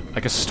 I'm gonna,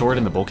 I guess, store it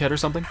in the bulkhead or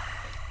something?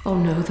 Oh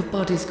no, the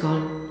body's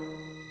gone.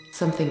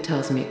 Something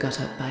tells me it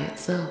got up by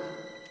itself.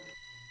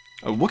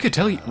 What could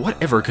tell you?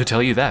 Whatever could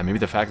tell you that? Maybe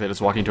the fact that it's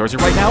walking towards you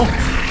right now?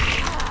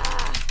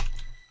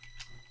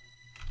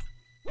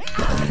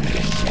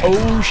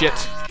 Oh, shit.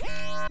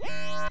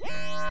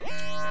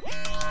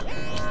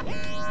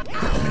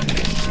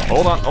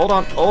 Hold on, hold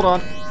on, hold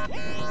on.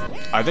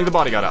 I think the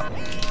body got out.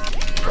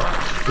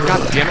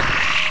 God damn it.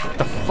 Get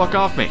the fuck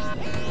off me.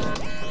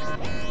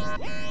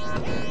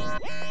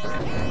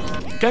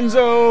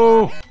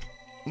 Kenzo!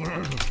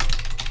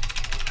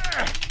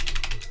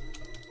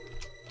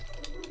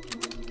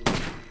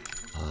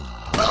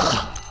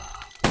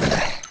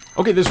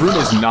 Okay, this room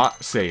is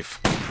not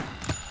safe.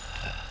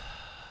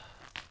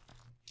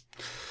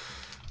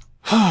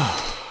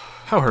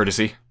 How hurt is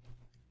he?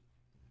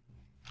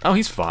 Oh,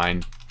 he's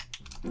fine.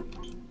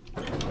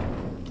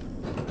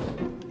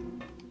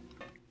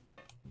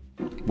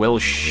 Well,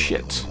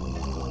 shit.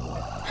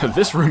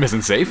 This room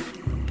isn't safe.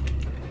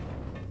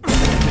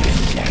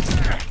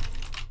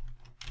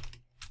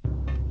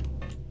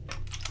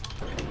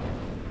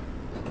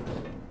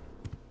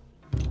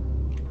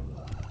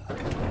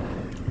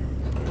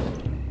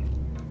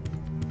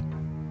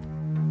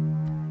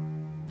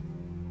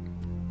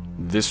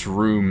 This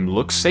room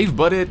looks safe,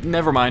 but it...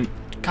 never mind.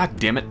 God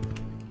damn it.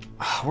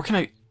 Where can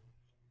I...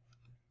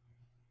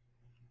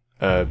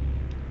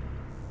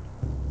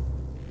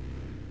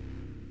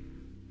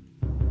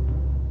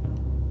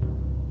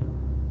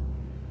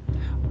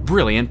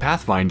 Brilliant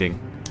pathfinding.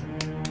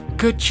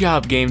 Good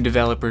job, game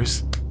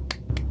developers.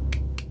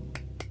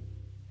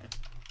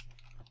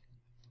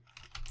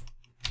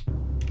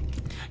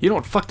 You know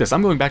what? Fuck this.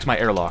 I'm going back to my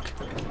airlock.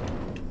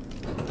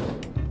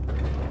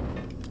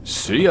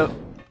 See ya.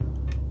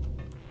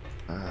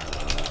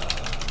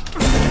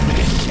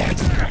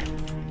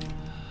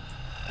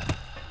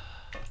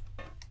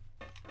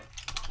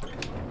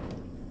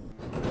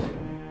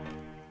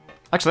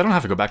 Actually, I don't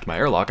have to go back to my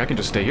airlock. I can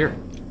just stay here.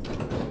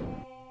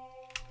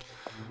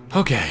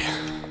 Okay.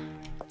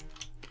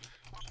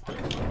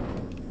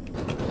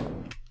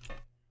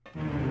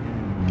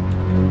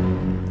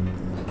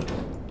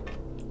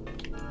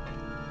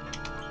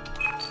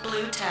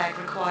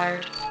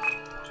 required.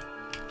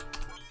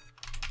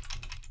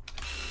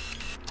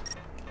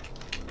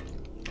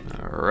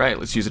 Alright,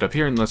 let's use it up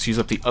here, and let's use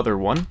up the other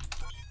one.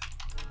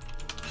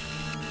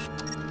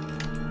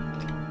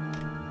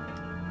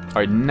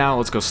 Alright, now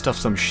let's go stuff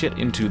some shit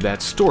into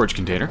that storage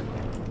container.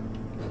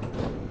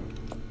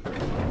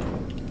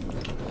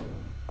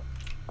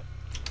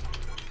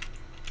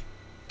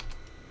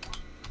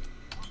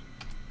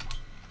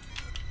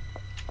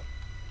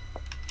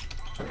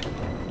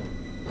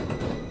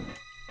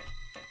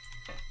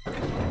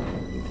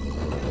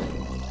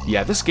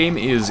 Yeah, this game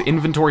is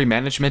Inventory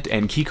Management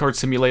and Keycard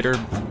Simulator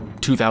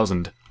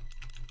 2000.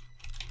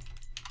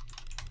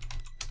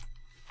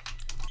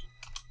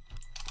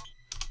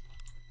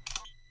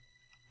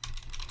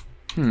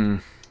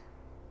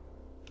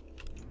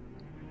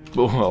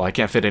 Well, I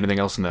can't fit anything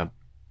else in the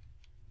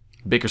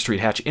Baker Street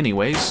hatch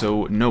anyway,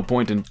 so no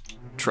point in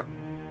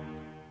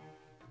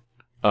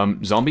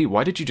zombie,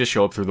 why did you just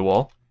show up through the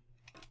wall?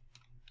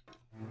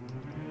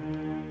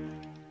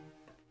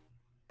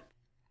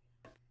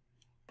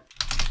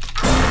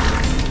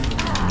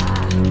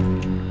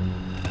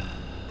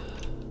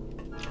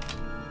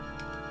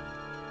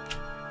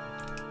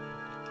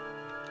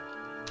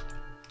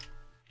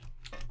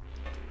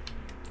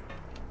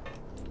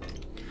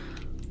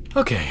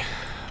 Okay,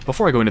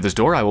 before I go into this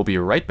door, I will be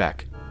right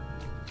back.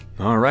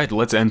 Alright,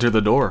 let's enter the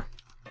door.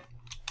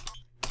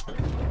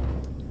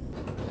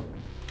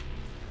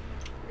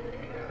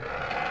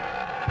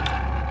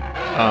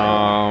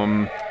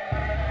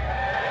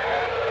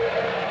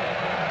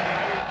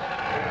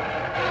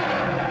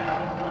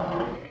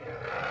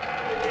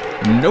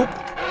 Nope.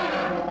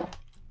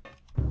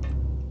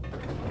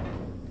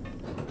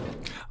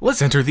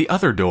 Let's enter the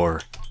other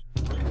door.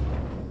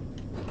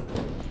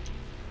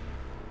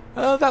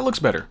 That looks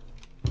better.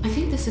 I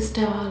think this is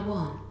Sterile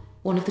 1,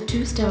 one of the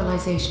 2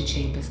 sterilization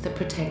chambers that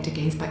protect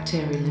against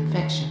bacterial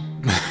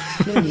infection.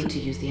 No need to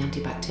use the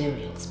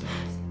antibacterial sprays.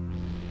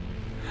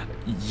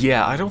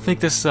 Yeah, I don't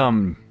think this,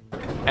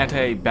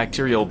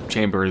 antibacterial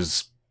chamber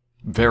is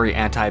very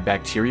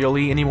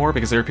antibacterial-y anymore,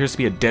 because there appears to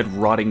be a dead,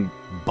 rotting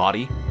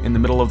body in the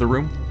middle of the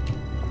room.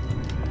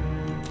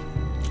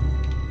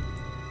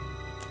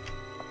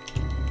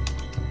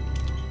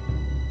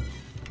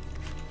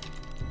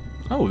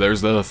 Oh,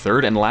 there's the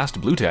third and last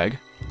blue tag.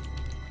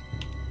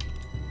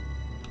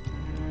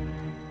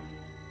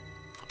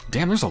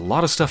 Damn, there's a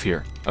lot of stuff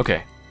here.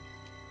 Okay.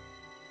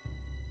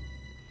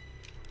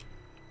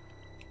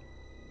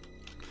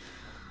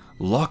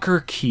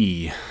 Locker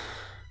key.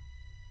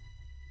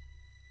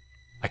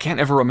 I can't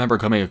ever remember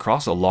coming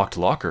across a locked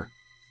locker.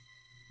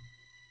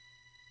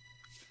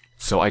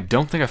 So I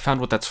don't think I found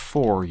what that's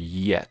for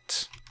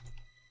yet.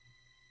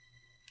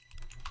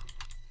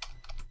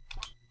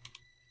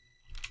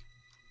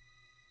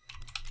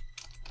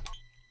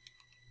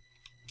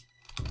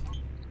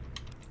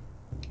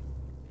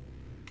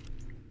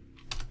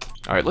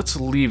 Alright, let's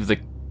leave the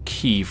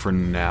key for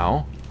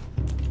now.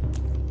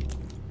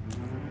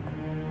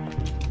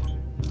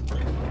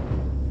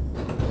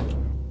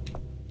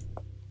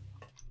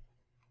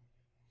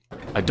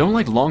 I don't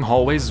like long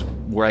hallways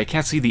where I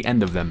can't see the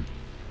end of them.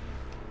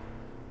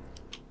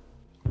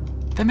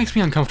 That makes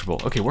me uncomfortable.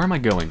 Okay, where am I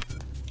going?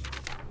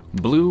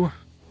 Blue.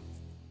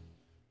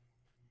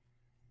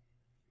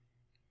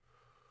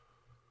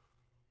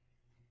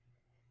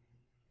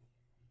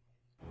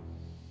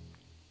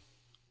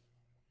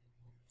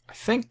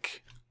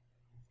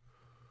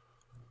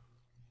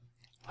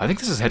 I think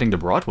this is heading to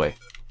Broadway.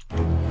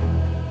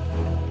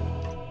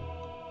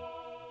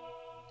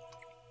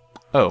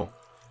 Oh.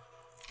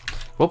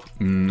 Well,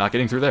 not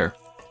getting through there.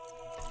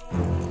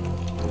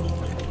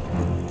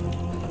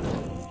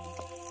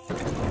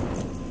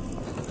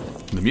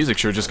 The music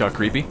sure just got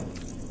creepy.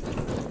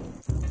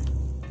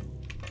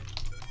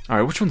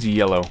 Alright, which one's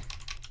yellow?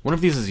 One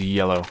of these is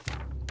yellow.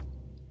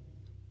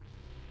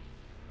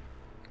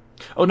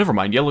 Oh, never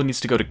mind. Yellow needs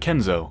to go to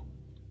Kenzo.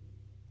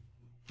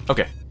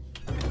 Okay.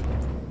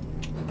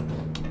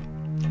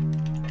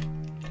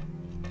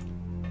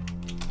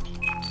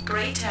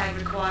 Gray tag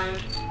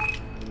required.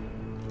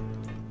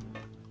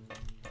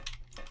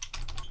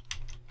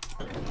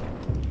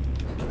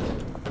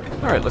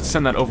 Alright, let's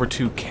send that over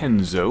to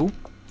Kenzo.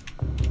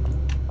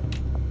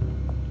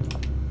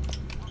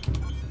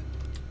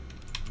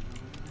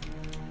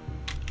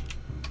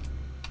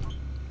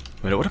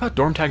 Wait, what about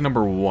dorm tag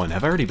number 1?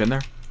 Have I already been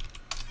there?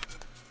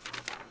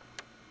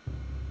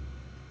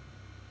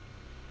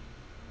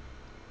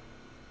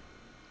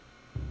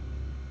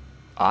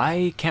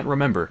 I can't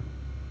remember.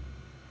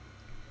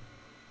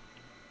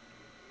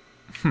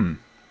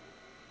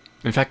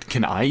 In fact,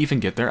 can I even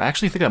get there? I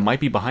actually think that might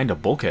be behind a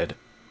bulkhead.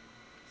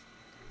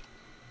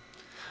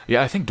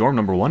 Yeah, I think dorm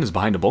number 1 is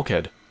behind a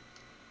bulkhead.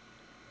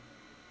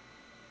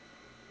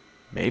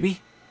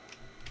 Maybe?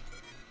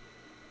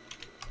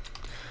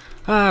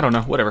 I don't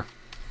know, whatever.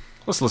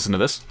 Let's listen to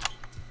this.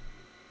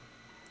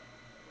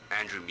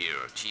 Andrew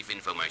Muir, Chief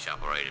Information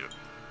Operator.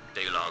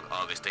 Daylog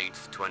August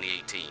 8th,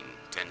 2018,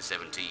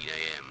 10:17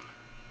 a.m.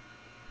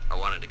 I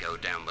wanted to go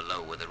down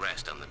below with the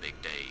rest on the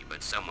big day,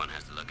 but someone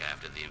has to look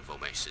after the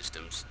infomesh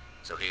systems.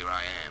 So here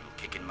I am,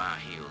 kicking my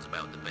heels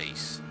about the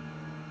base.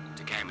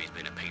 Takami's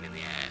been a pain in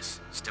the ass,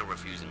 still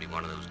refusing me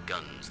one of those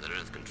guns that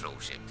Earth Control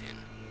shipped in.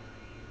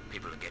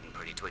 People are getting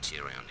pretty twitchy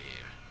around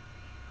here.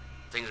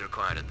 Things are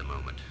quiet at the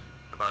moment.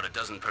 About a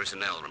dozen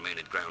personnel remain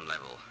at ground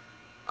level.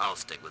 I'll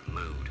stick with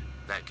Mood.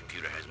 That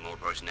computer has more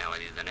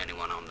personality than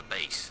anyone on the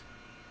base.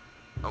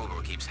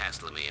 Ober keeps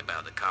hassling me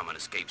about the common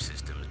escape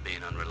systems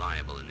being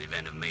unreliable in the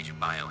event of major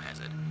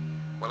biohazard.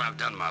 Well, I've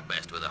done my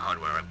best with the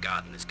hardware I've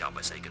got in this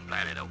godforsaken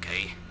planet,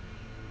 okay?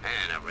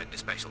 And I've rigged a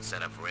special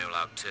setup for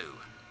airlock 2.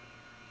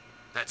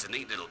 That's a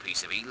neat little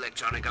piece of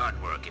electronic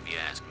artwork, if you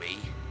ask me.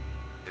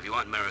 If you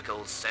want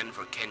miracles, send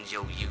for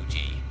Kenjo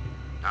Yuji.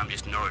 I'm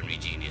just an ordinary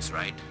genius,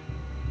 right?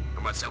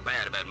 And what's so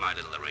bad about my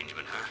little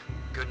arrangement, huh?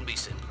 Couldn't be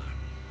simpler.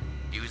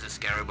 Use the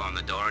scarab on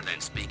the door,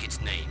 then speak its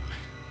name.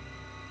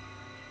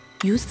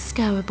 Use the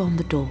scarab on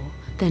the door,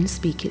 then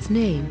speak its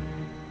name.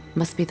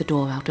 Must be the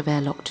door out of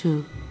airlock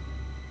 2.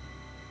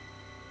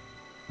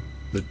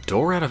 The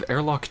door out of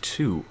airlock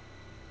 2?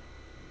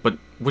 But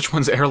which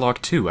one's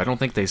airlock 2? I don't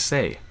think they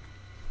say.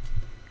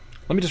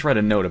 Let me just write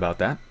a note about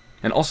that.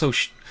 And also,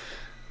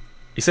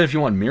 he said if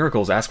you want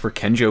miracles, ask for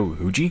Kenjo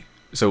Uji?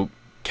 So,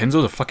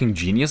 Kenzo's a fucking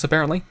genius,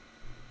 apparently?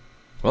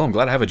 Well, I'm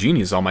glad I have a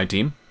genius on my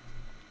team.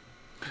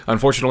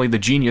 Unfortunately, the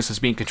genius is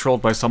being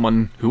controlled by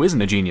someone who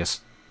isn't a genius.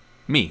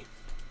 Me.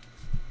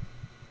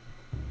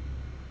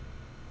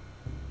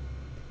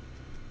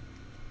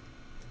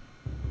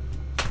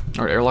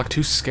 Alright, airlock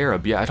 2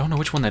 Scarab. Yeah, I don't know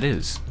which one that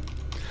is.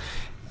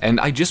 And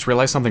I just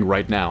realized something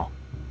right now.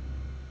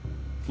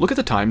 Look at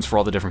the times for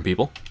all the different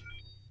people.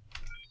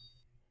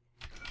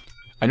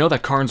 I know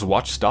that Karn's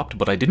watch stopped,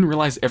 but I didn't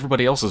realize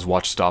everybody else's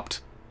watch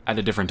stopped at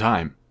a different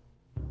time.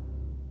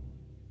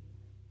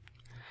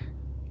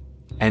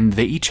 And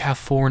they each have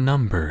 4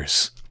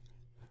 numbers.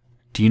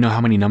 Do you know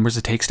how many numbers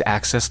it takes to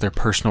access their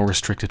personal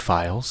restricted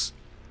files?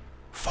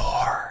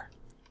 4.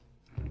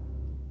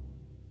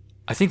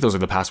 I think those are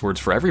the passwords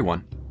for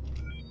everyone.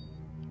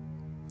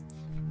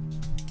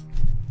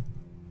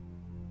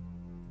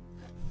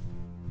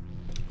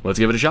 Let's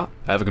give it a shot.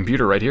 I have a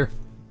computer right here.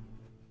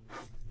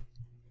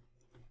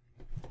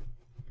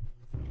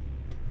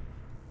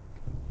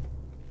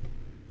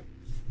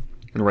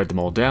 I'm gonna write them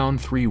all down.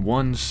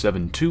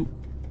 3172.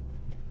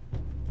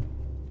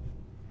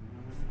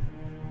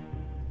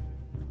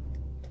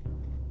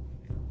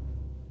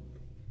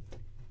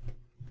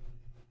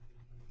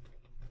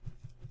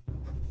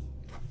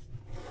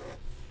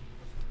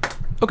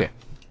 Okay.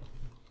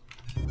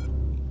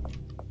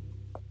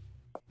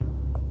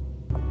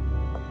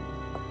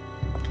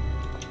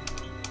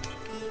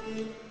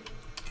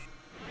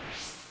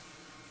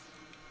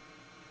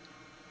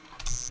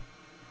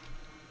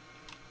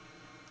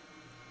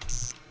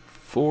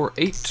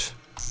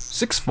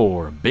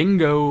 4864.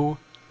 Bingo.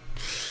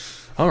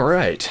 All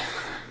right.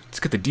 Let's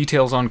get the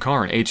details on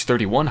Karn. Age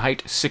 31,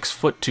 height 6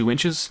 foot 2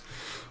 inches.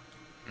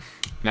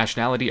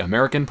 Nationality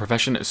American,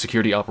 profession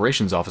security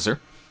operations officer.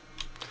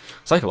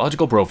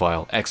 Psychological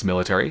profile,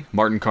 ex-military.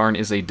 Martin Karn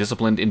is a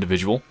disciplined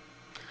individual.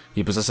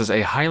 He possesses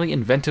a highly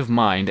inventive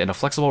mind and a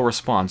flexible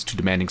response to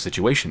demanding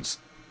situations.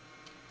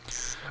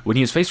 When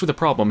he is faced with a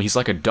problem, he's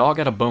like a dog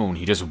at a bone.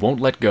 He just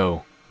won't let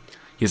go.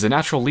 He is a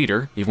natural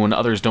leader, even when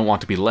others don't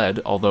want to be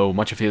led, although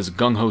much of his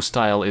gung-ho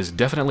style is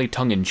definitely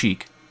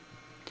tongue-in-cheek.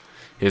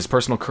 His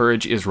personal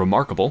courage is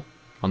remarkable.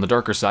 On the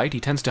darker side, he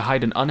tends to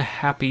hide an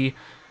unhappy,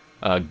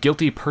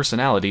 guilty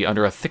personality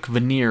under a thick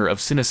veneer of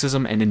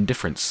cynicism and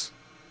indifference.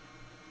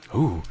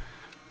 Ooh,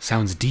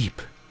 sounds deep.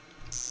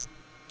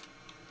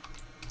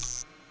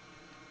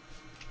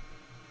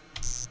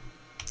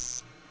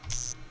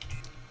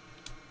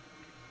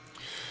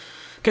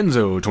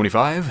 Kenzo,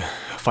 25,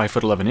 5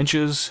 foot 11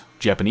 inches,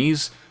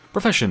 Japanese,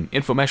 profession,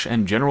 infomesh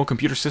and general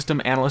computer system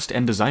analyst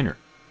and designer.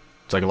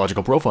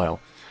 Psychological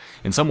profile.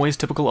 In some ways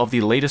typical of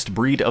the latest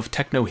breed of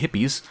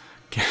techno-hippies,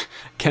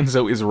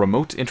 Kenzo is a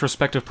remote,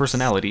 introspective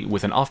personality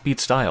with an offbeat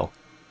style.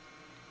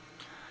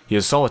 He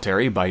is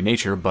solitary by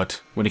nature,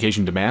 but when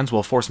occasion demands,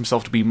 will force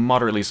himself to be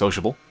moderately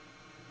sociable.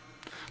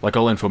 Like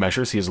all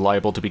infomeshers, he is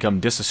liable to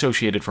become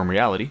disassociated from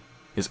reality.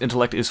 His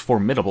intellect is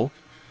formidable,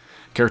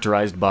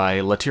 characterized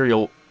by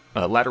lateral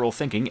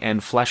thinking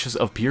and flashes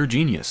of pure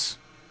genius.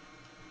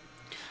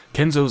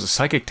 Kenzo's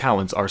psychic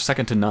talents are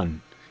second to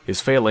none.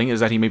 His failing is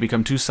that he may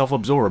become too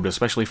self-absorbed,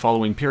 especially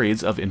following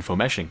periods of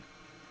infomeshing.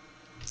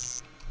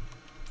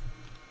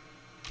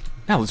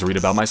 Now let's read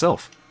about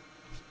myself.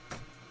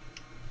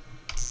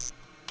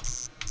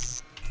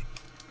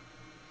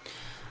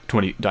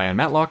 Diane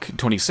Matlock,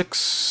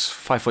 26,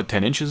 5 foot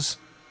 10 inches,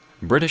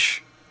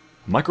 British,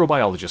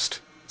 microbiologist.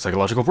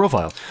 Psychological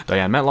profile.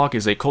 Diane Matlock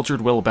is a cultured,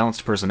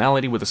 well-balanced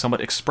personality with a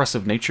somewhat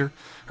expressive nature.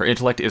 Her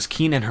intellect is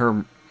keen and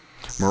her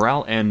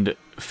morale and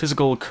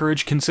physical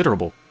courage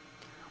considerable.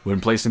 When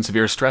placed in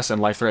severe stress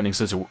and life-threatening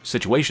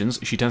situations,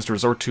 she tends to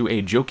resort to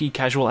a jokey,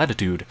 casual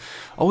attitude,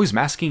 always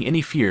masking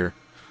any fear.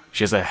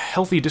 She has a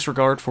healthy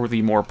disregard for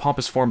the more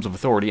pompous forms of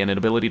authority and an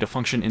ability to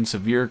function in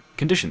severe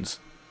conditions.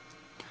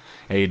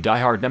 A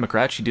diehard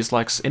Democrat, she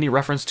dislikes any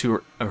reference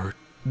to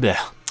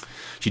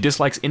She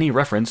dislikes any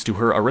reference to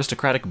her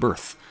aristocratic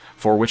birth,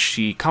 for which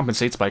she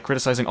compensates by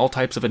criticizing all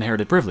types of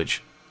inherited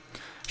privilege.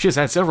 She has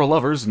had several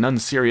lovers, none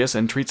serious,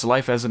 and treats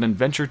life as an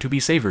adventure to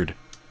be savored.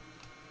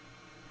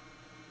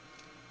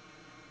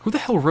 Who the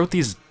hell wrote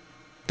these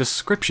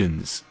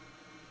descriptions?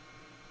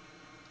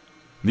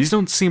 These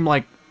don't seem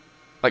like...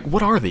 Like,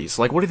 what are these?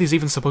 Like, what are these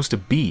even supposed to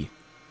be?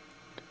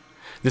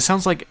 This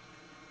sounds like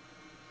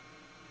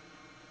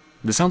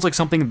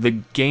something the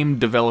game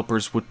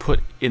developers would put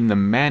in the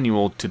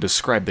manual to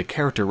describe the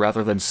character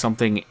rather than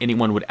something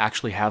anyone would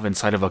actually have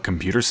inside of a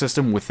computer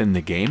system within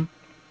the game.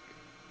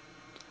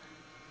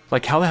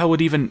 Like, how the hell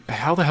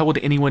would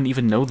anyone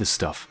even know this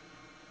stuff?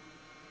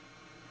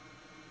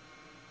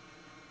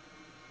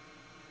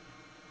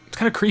 It's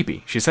kind of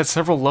creepy. She's had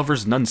several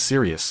lovers, none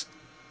serious.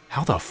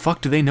 How the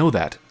fuck do they know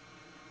that?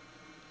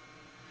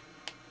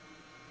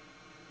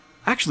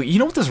 Actually, you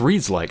know what this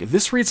reads like?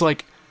 This reads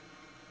like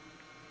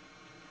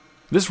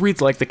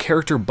the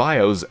character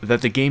bios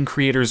that the game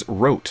creators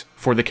wrote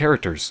for the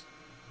characters.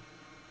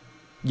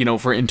 You know,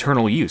 for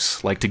internal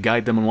use, like to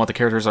guide them on what the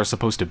characters are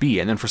supposed to be,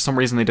 and then for some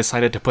reason they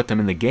decided to put them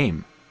in the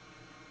game.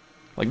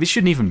 Like, these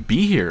shouldn't even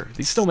be here.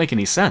 These don't make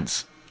any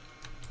sense.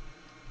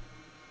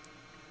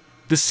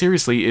 This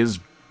seriously is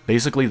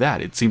basically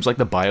that. It seems like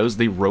the bios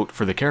they wrote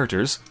for the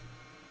characters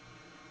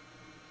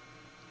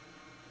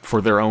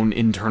for their own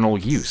internal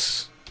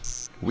use.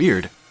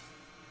 Weird.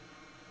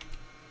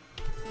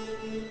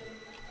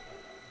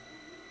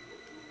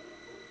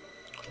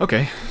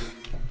 Okay.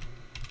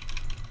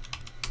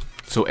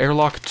 So,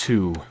 airlock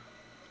 2.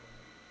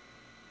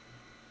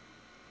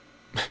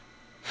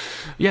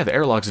 Yeah, the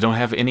airlocks don't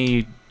have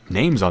any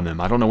names on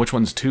them. I don't know which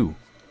one's 2.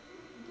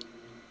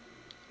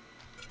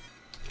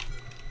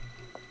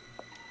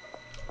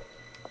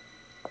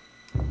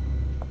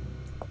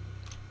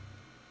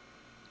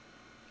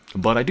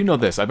 But I do know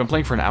this. I've been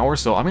playing for an hour,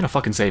 so I'm gonna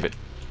fucking save it.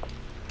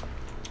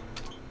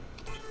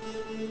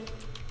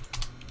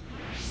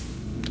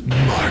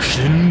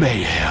 Martian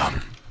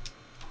Mayhem.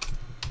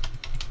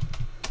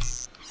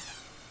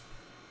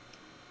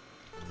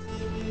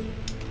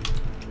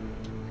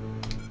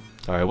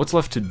 Alright, what's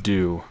left to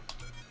do?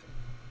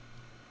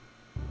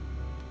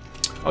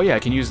 Oh yeah, I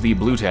can use the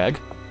blue tag.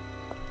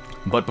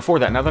 But before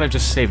that, now that I've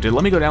just saved it,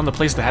 let me go down the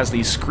place that has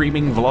the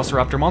screaming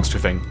Velociraptor monster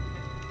thing.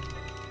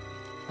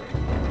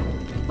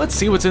 Let's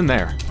see what's in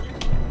there.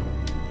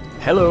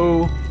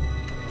 Hello.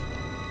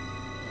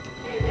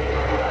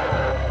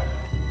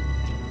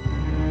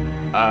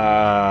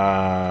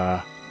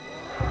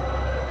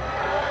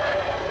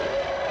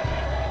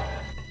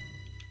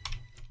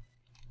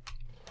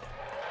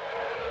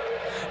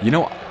 You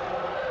know,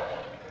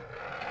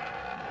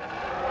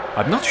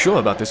 I'm not sure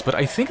about this, but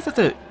I think that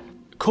the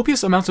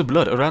copious amounts of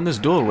blood around this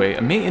doorway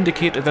may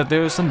indicate that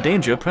there is some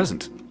danger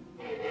present.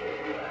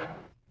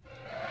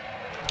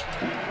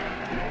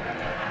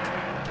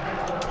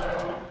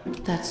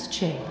 That's a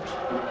change.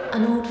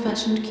 An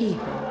old-fashioned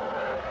keyhole.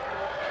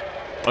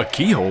 A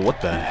keyhole? What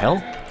the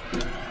hell?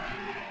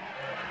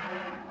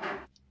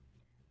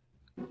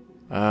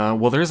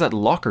 Well, there's that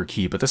locker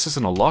key, but this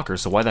isn't a locker,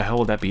 so why the hell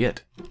would that be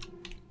it?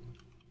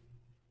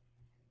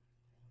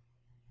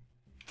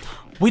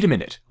 Wait a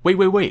minute. Wait. Is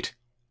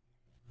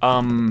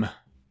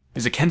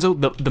it Kenzo?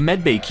 The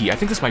medbay key. I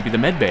think this might be the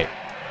medbay.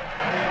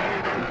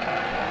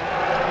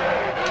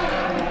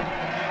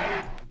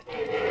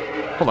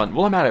 Hold on,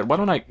 while I'm at it, why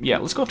don't I... Yeah,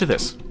 let's go up to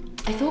this.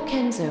 I thought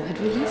Kenzo had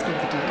released all the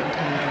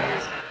decontained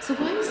doors, so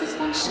why is this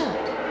one shut?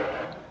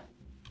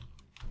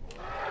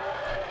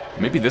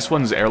 Maybe this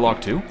one's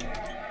airlock too?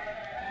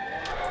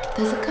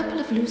 There's a couple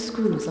of loose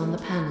screws on the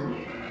panel.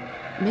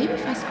 Maybe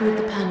if I screwed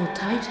the panel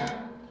tighter.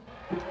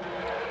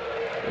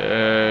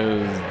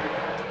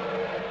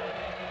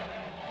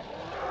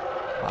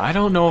 I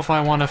don't know if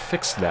I want to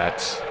fix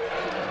that.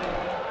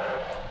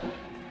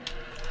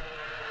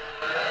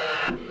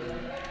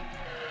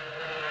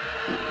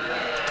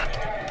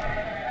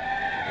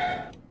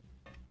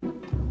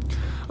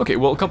 Okay,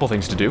 well, a couple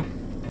things to do.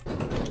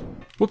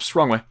 Whoops,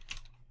 wrong way.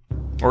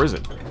 Or is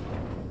it?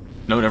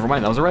 No, never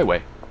mind, that was the right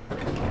way.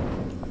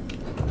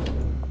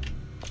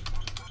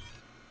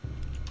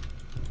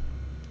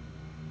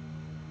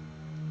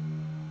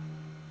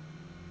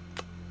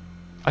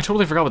 I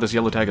totally forgot what this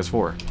yellow tag is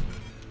for.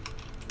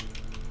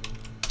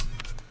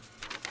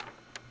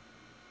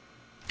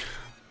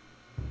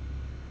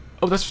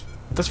 Oh, that's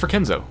for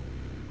Kenzo.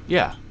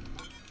 Yeah.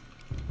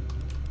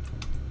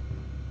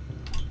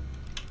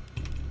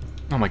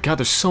 Oh my god,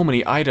 there's so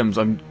many items.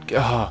 I'm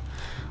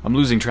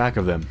losing track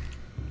of them.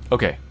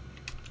 Okay.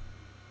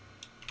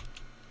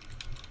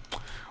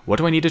 What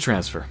do I need to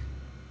transfer?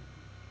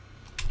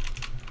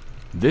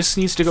 This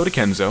needs to go to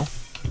Kenzo.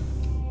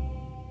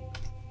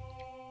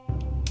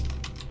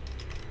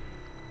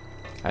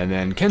 And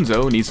then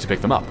Kenzo needs to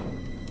pick them up.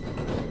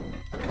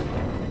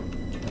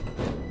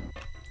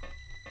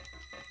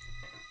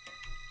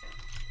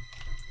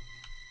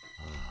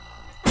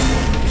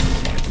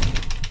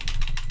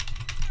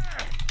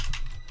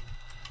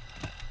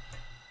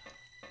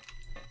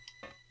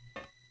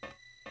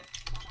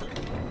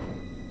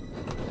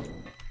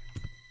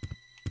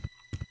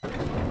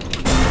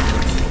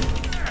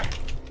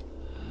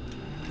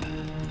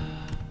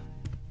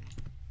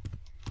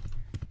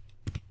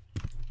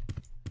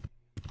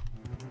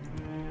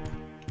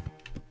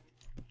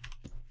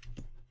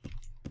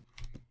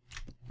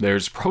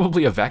 There's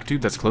probably a vac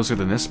tube that's closer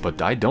than this,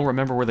 but I don't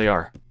remember where they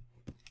are.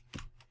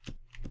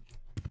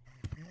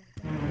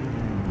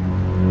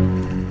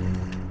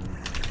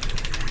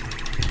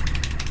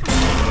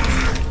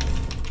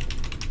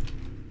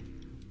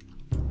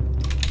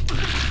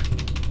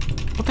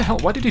 What the hell?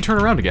 Why did he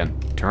turn around again?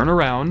 Turn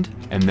around,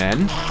 and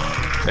then...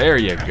 There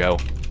you go.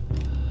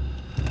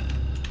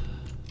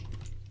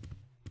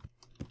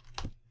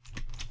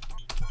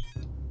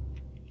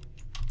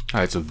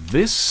 Alright, so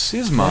this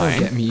is mine. That'll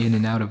get me in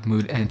and out of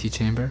mood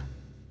antechamber.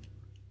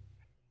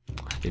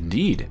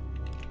 Indeed.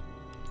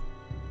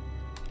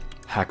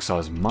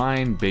 Hacksaw's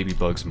mine, Baby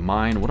Bug's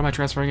mine. What am I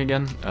transferring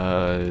again?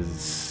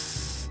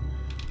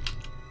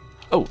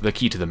 Oh, the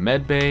key to the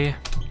med bay.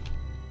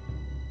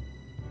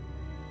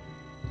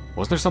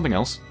 Wasn't there something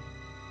else?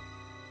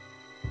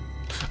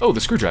 Oh,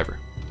 the screwdriver.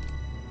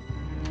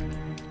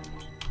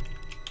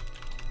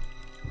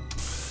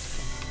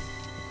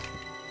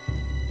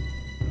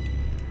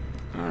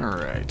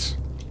 Alright.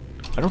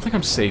 I don't think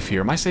I'm safe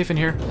here. Am I safe in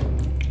here?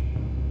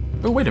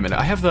 Oh, wait a minute.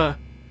 I have the...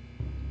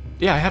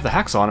 Yeah, I have the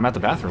hacksaw and I'm at the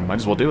bathroom. Might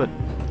as well do it.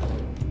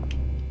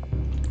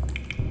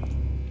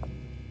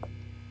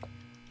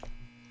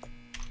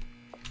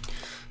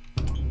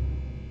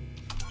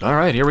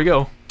 Alright, here we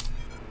go.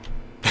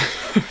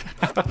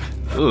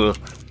 Ugh.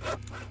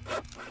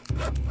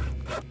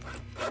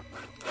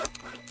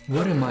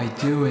 What am I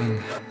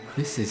doing?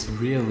 This is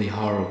really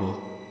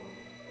horrible.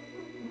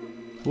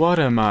 What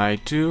am I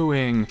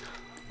doing?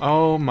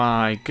 Oh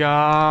my god.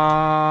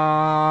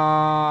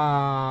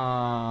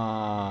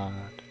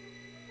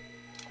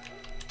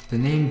 The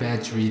name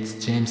badge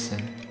reads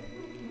Jameson.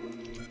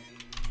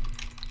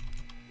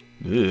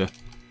 Ugh.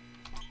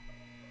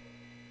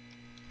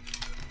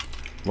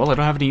 Well, I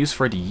don't have any use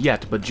for it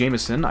yet, but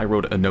Jameson, I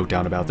wrote a note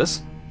down about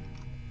this,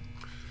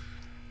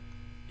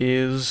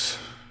 is...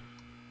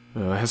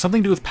 has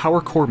something to do with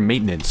power core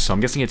maintenance, so I'm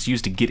guessing it's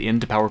used to get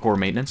into power core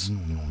maintenance.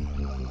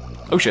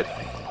 Oh shit.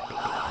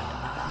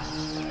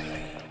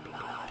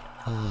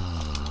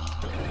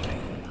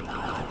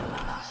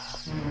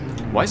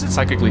 Why is it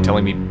psychically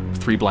telling me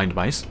 3 blind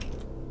mice?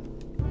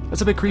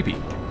 That's a bit creepy.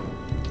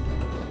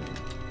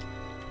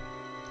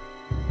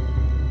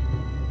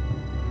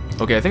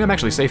 Okay, I think I'm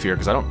actually safe here,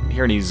 because I don't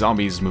hear any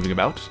zombies moving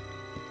about.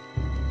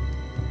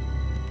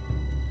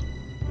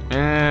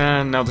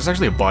 And no, there's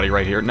actually a body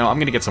right here. No, I'm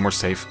gonna get somewhere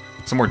safe.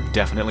 Somewhere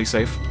definitely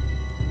safe.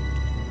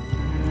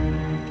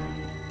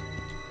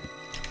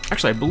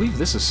 Actually, I believe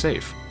this is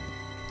safe.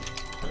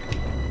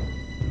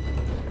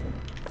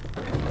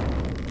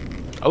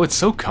 Oh, it's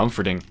so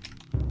comforting.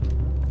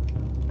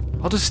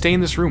 I'll just stay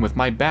in this room with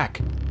my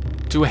back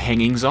to a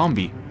hanging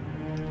zombie.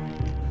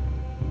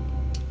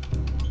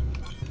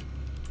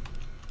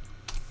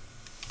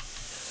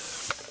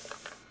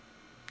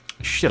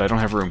 Shit, I don't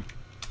have room.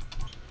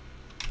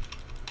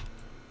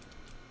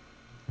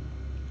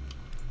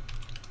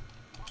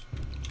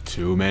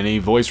 Too many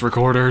voice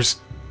recorders.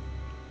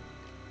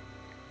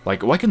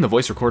 Like, why couldn't the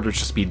voice recorders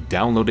just be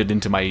downloaded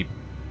into my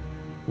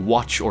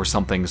watch or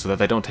something so that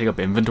they don't take up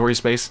inventory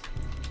space?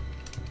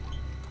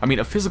 I mean,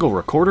 a physical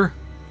recorder?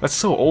 That's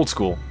so old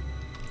school.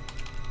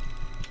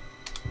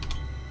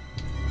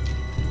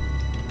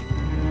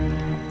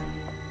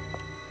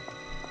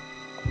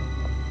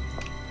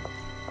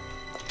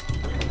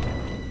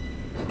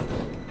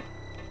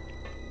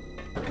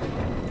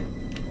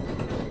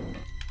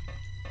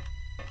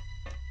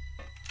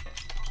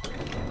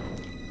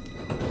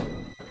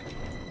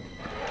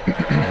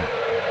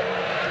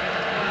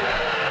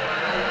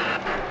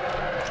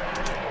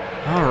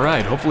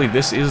 Alright, hopefully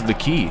this is the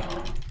key.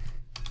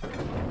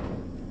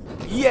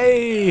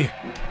 Yay!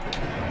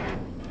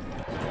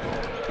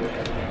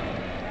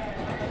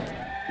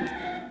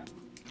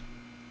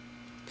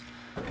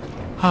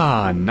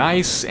 Ah,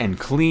 nice and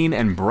clean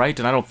and bright,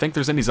 and I don't think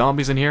there's any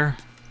zombies in here.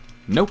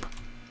 Nope.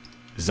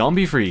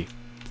 Zombie free.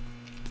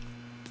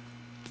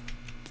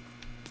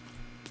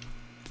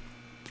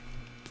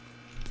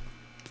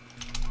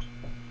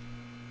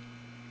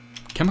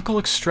 Chemical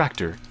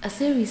extractor. A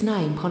Series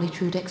 9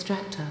 polytrude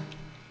extractor.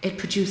 It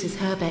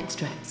produces herb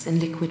extracts in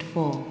liquid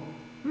form.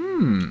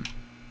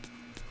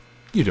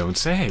 You don't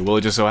say. Well,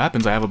 it just so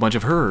happens I have a bunch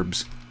of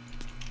herbs.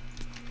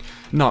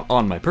 Not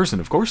on my person,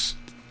 of course.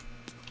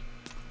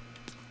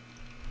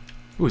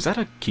 Ooh, is that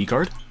a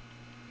keycard?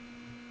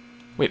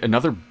 Wait,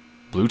 another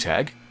blue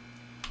tag?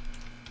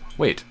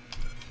 Wait,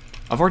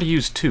 I've already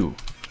used 2.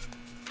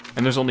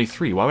 And there's only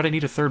 3. Why would I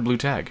need a 3rd blue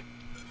tag?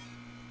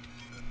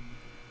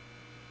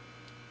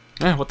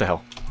 What the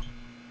hell.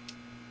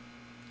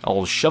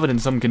 I'll shove it in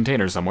some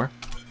container somewhere.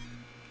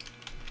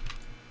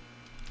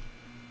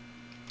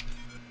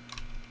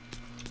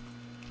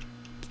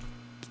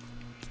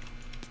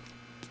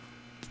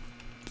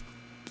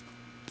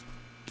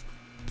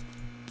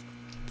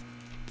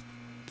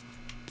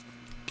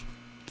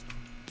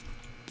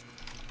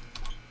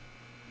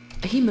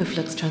 A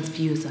hemoflux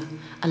transfuser,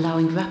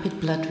 allowing rapid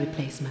blood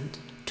replacement.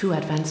 Too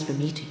advanced for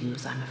me to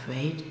use, I'm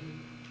afraid.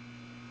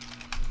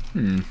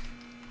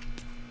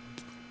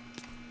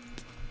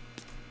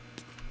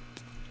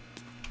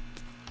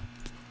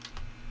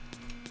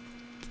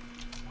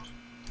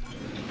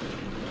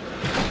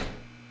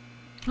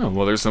 Oh,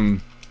 well, there's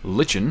some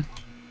lichen.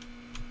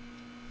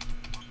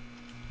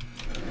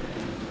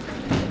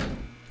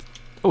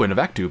 Oh, and a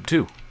vac tube,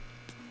 too.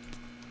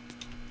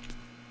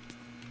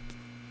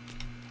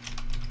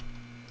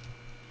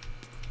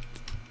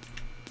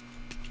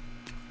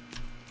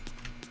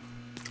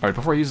 Alright,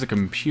 before I use the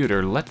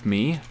computer, let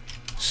me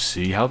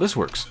see how this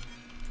works.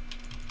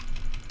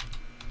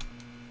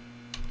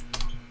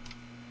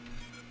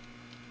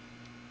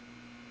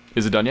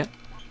 Is it done yet?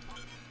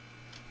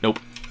 Nope.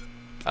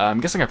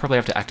 I'm guessing I probably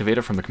have to activate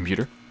it from the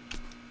computer.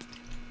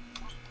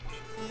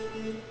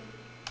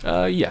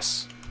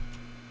 Yes.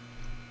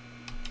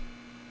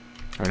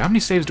 Alright, how many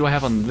saves do I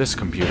have on this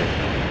computer?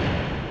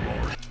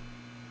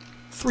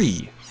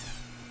 3.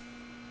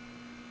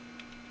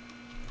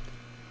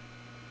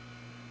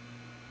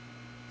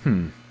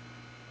 I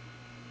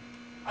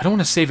don't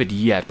want to save it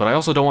yet, but I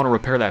also don't want to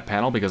repair that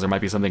panel because there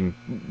might be something...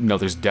 No,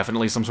 there's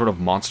definitely some sort of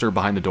monster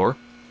behind the door.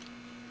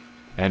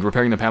 And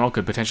repairing the panel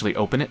could potentially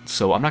open it,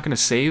 so I'm not going to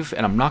save,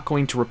 and I'm not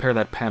going to repair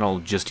that panel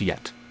just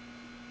yet.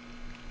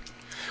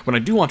 When I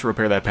do want to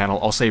repair that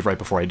panel, I'll save right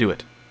before I do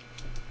it.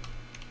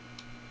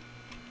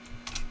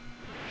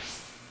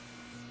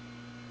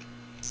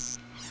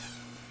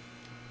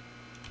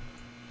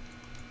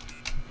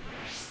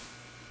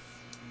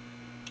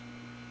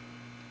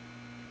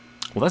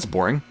 Well, that's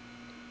boring.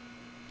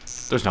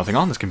 There's nothing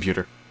on this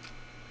computer.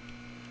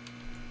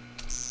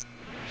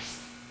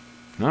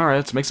 Alright,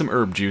 let's make some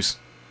herb juice.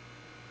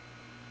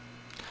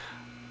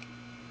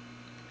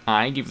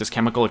 I give this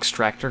chemical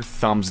extractor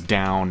thumbs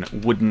down.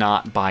 Would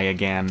not buy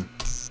again.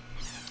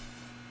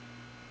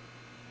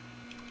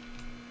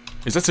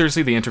 Is that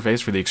seriously the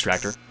interface for the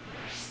extractor?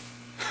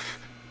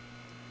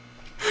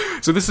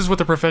 So this is what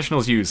the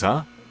professionals use,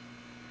 huh?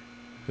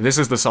 This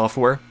is the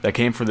software that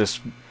came for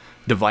this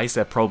device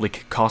that probably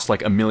cost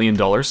like $1 million?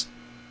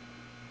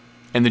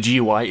 And the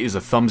GUI is a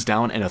thumbs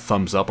down and a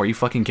thumbs up. Are you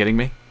fucking kidding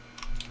me?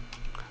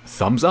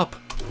 Thumbs up.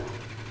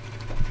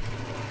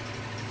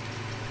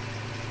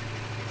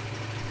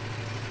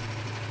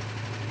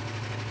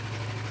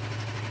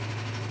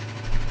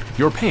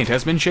 Your paint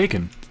has been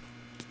shaken.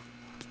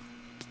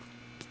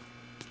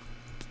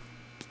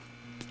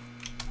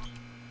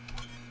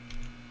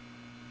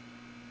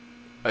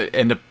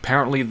 And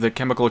apparently the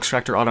chemical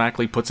extractor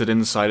automatically puts it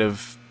inside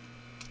of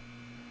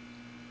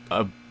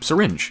a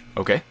syringe.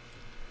 Okay.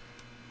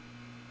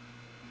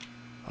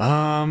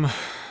 I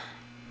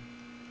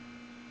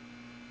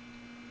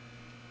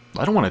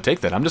don't want to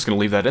take that. I'm just going to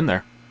leave that in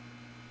there.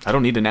 I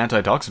don't need an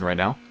antitoxin right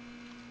now.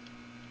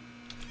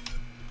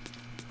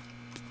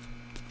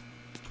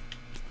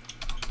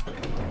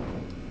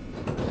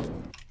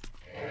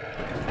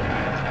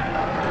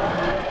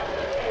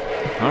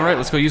 Alright,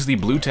 let's go use the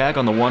blue tag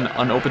on the one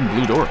unopened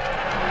blue door.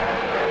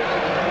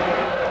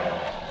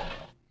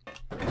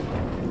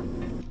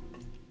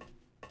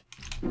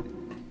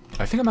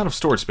 I think I'm out of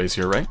storage space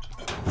here, right?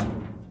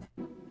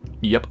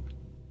 Yep.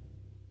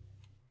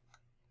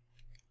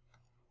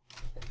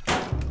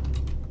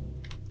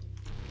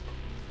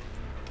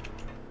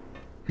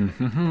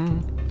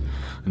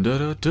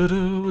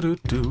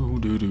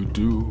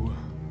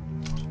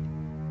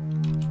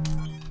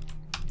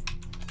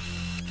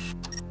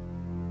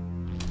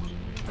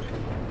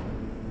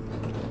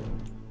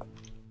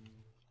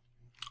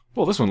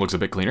 Well, this one looks a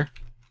bit cleaner.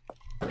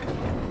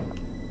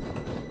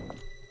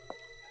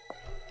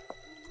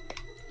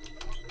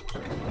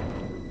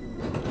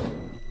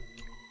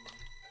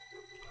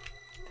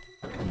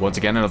 Once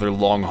again, another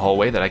long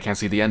hallway that I can't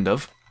see the end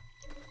of.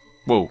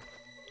 Whoa.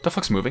 The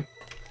fuck's moving?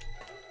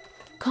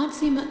 Can't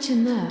see much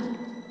in there.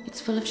 It's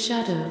full of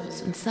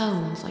shadows and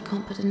sounds I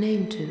can't put a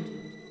name to.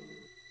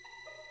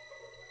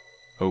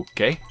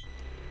 Okay.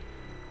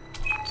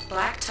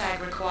 Black tag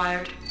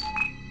required.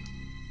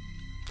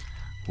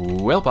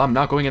 Well, I'm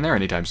not going in there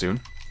anytime soon.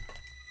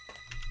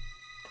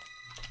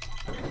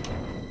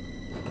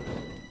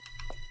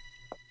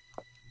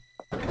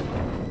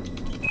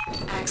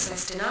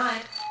 Access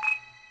denied.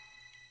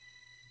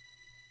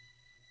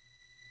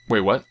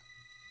 Wait, what?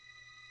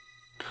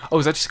 Oh,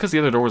 is that just because the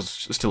other door was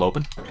still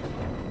open?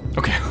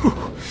 Okay.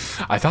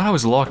 I thought I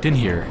was locked in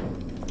here.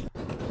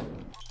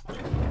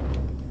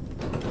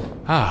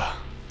 Ah.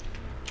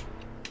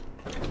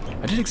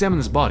 I did examine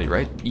this body,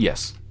 right?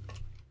 Yes.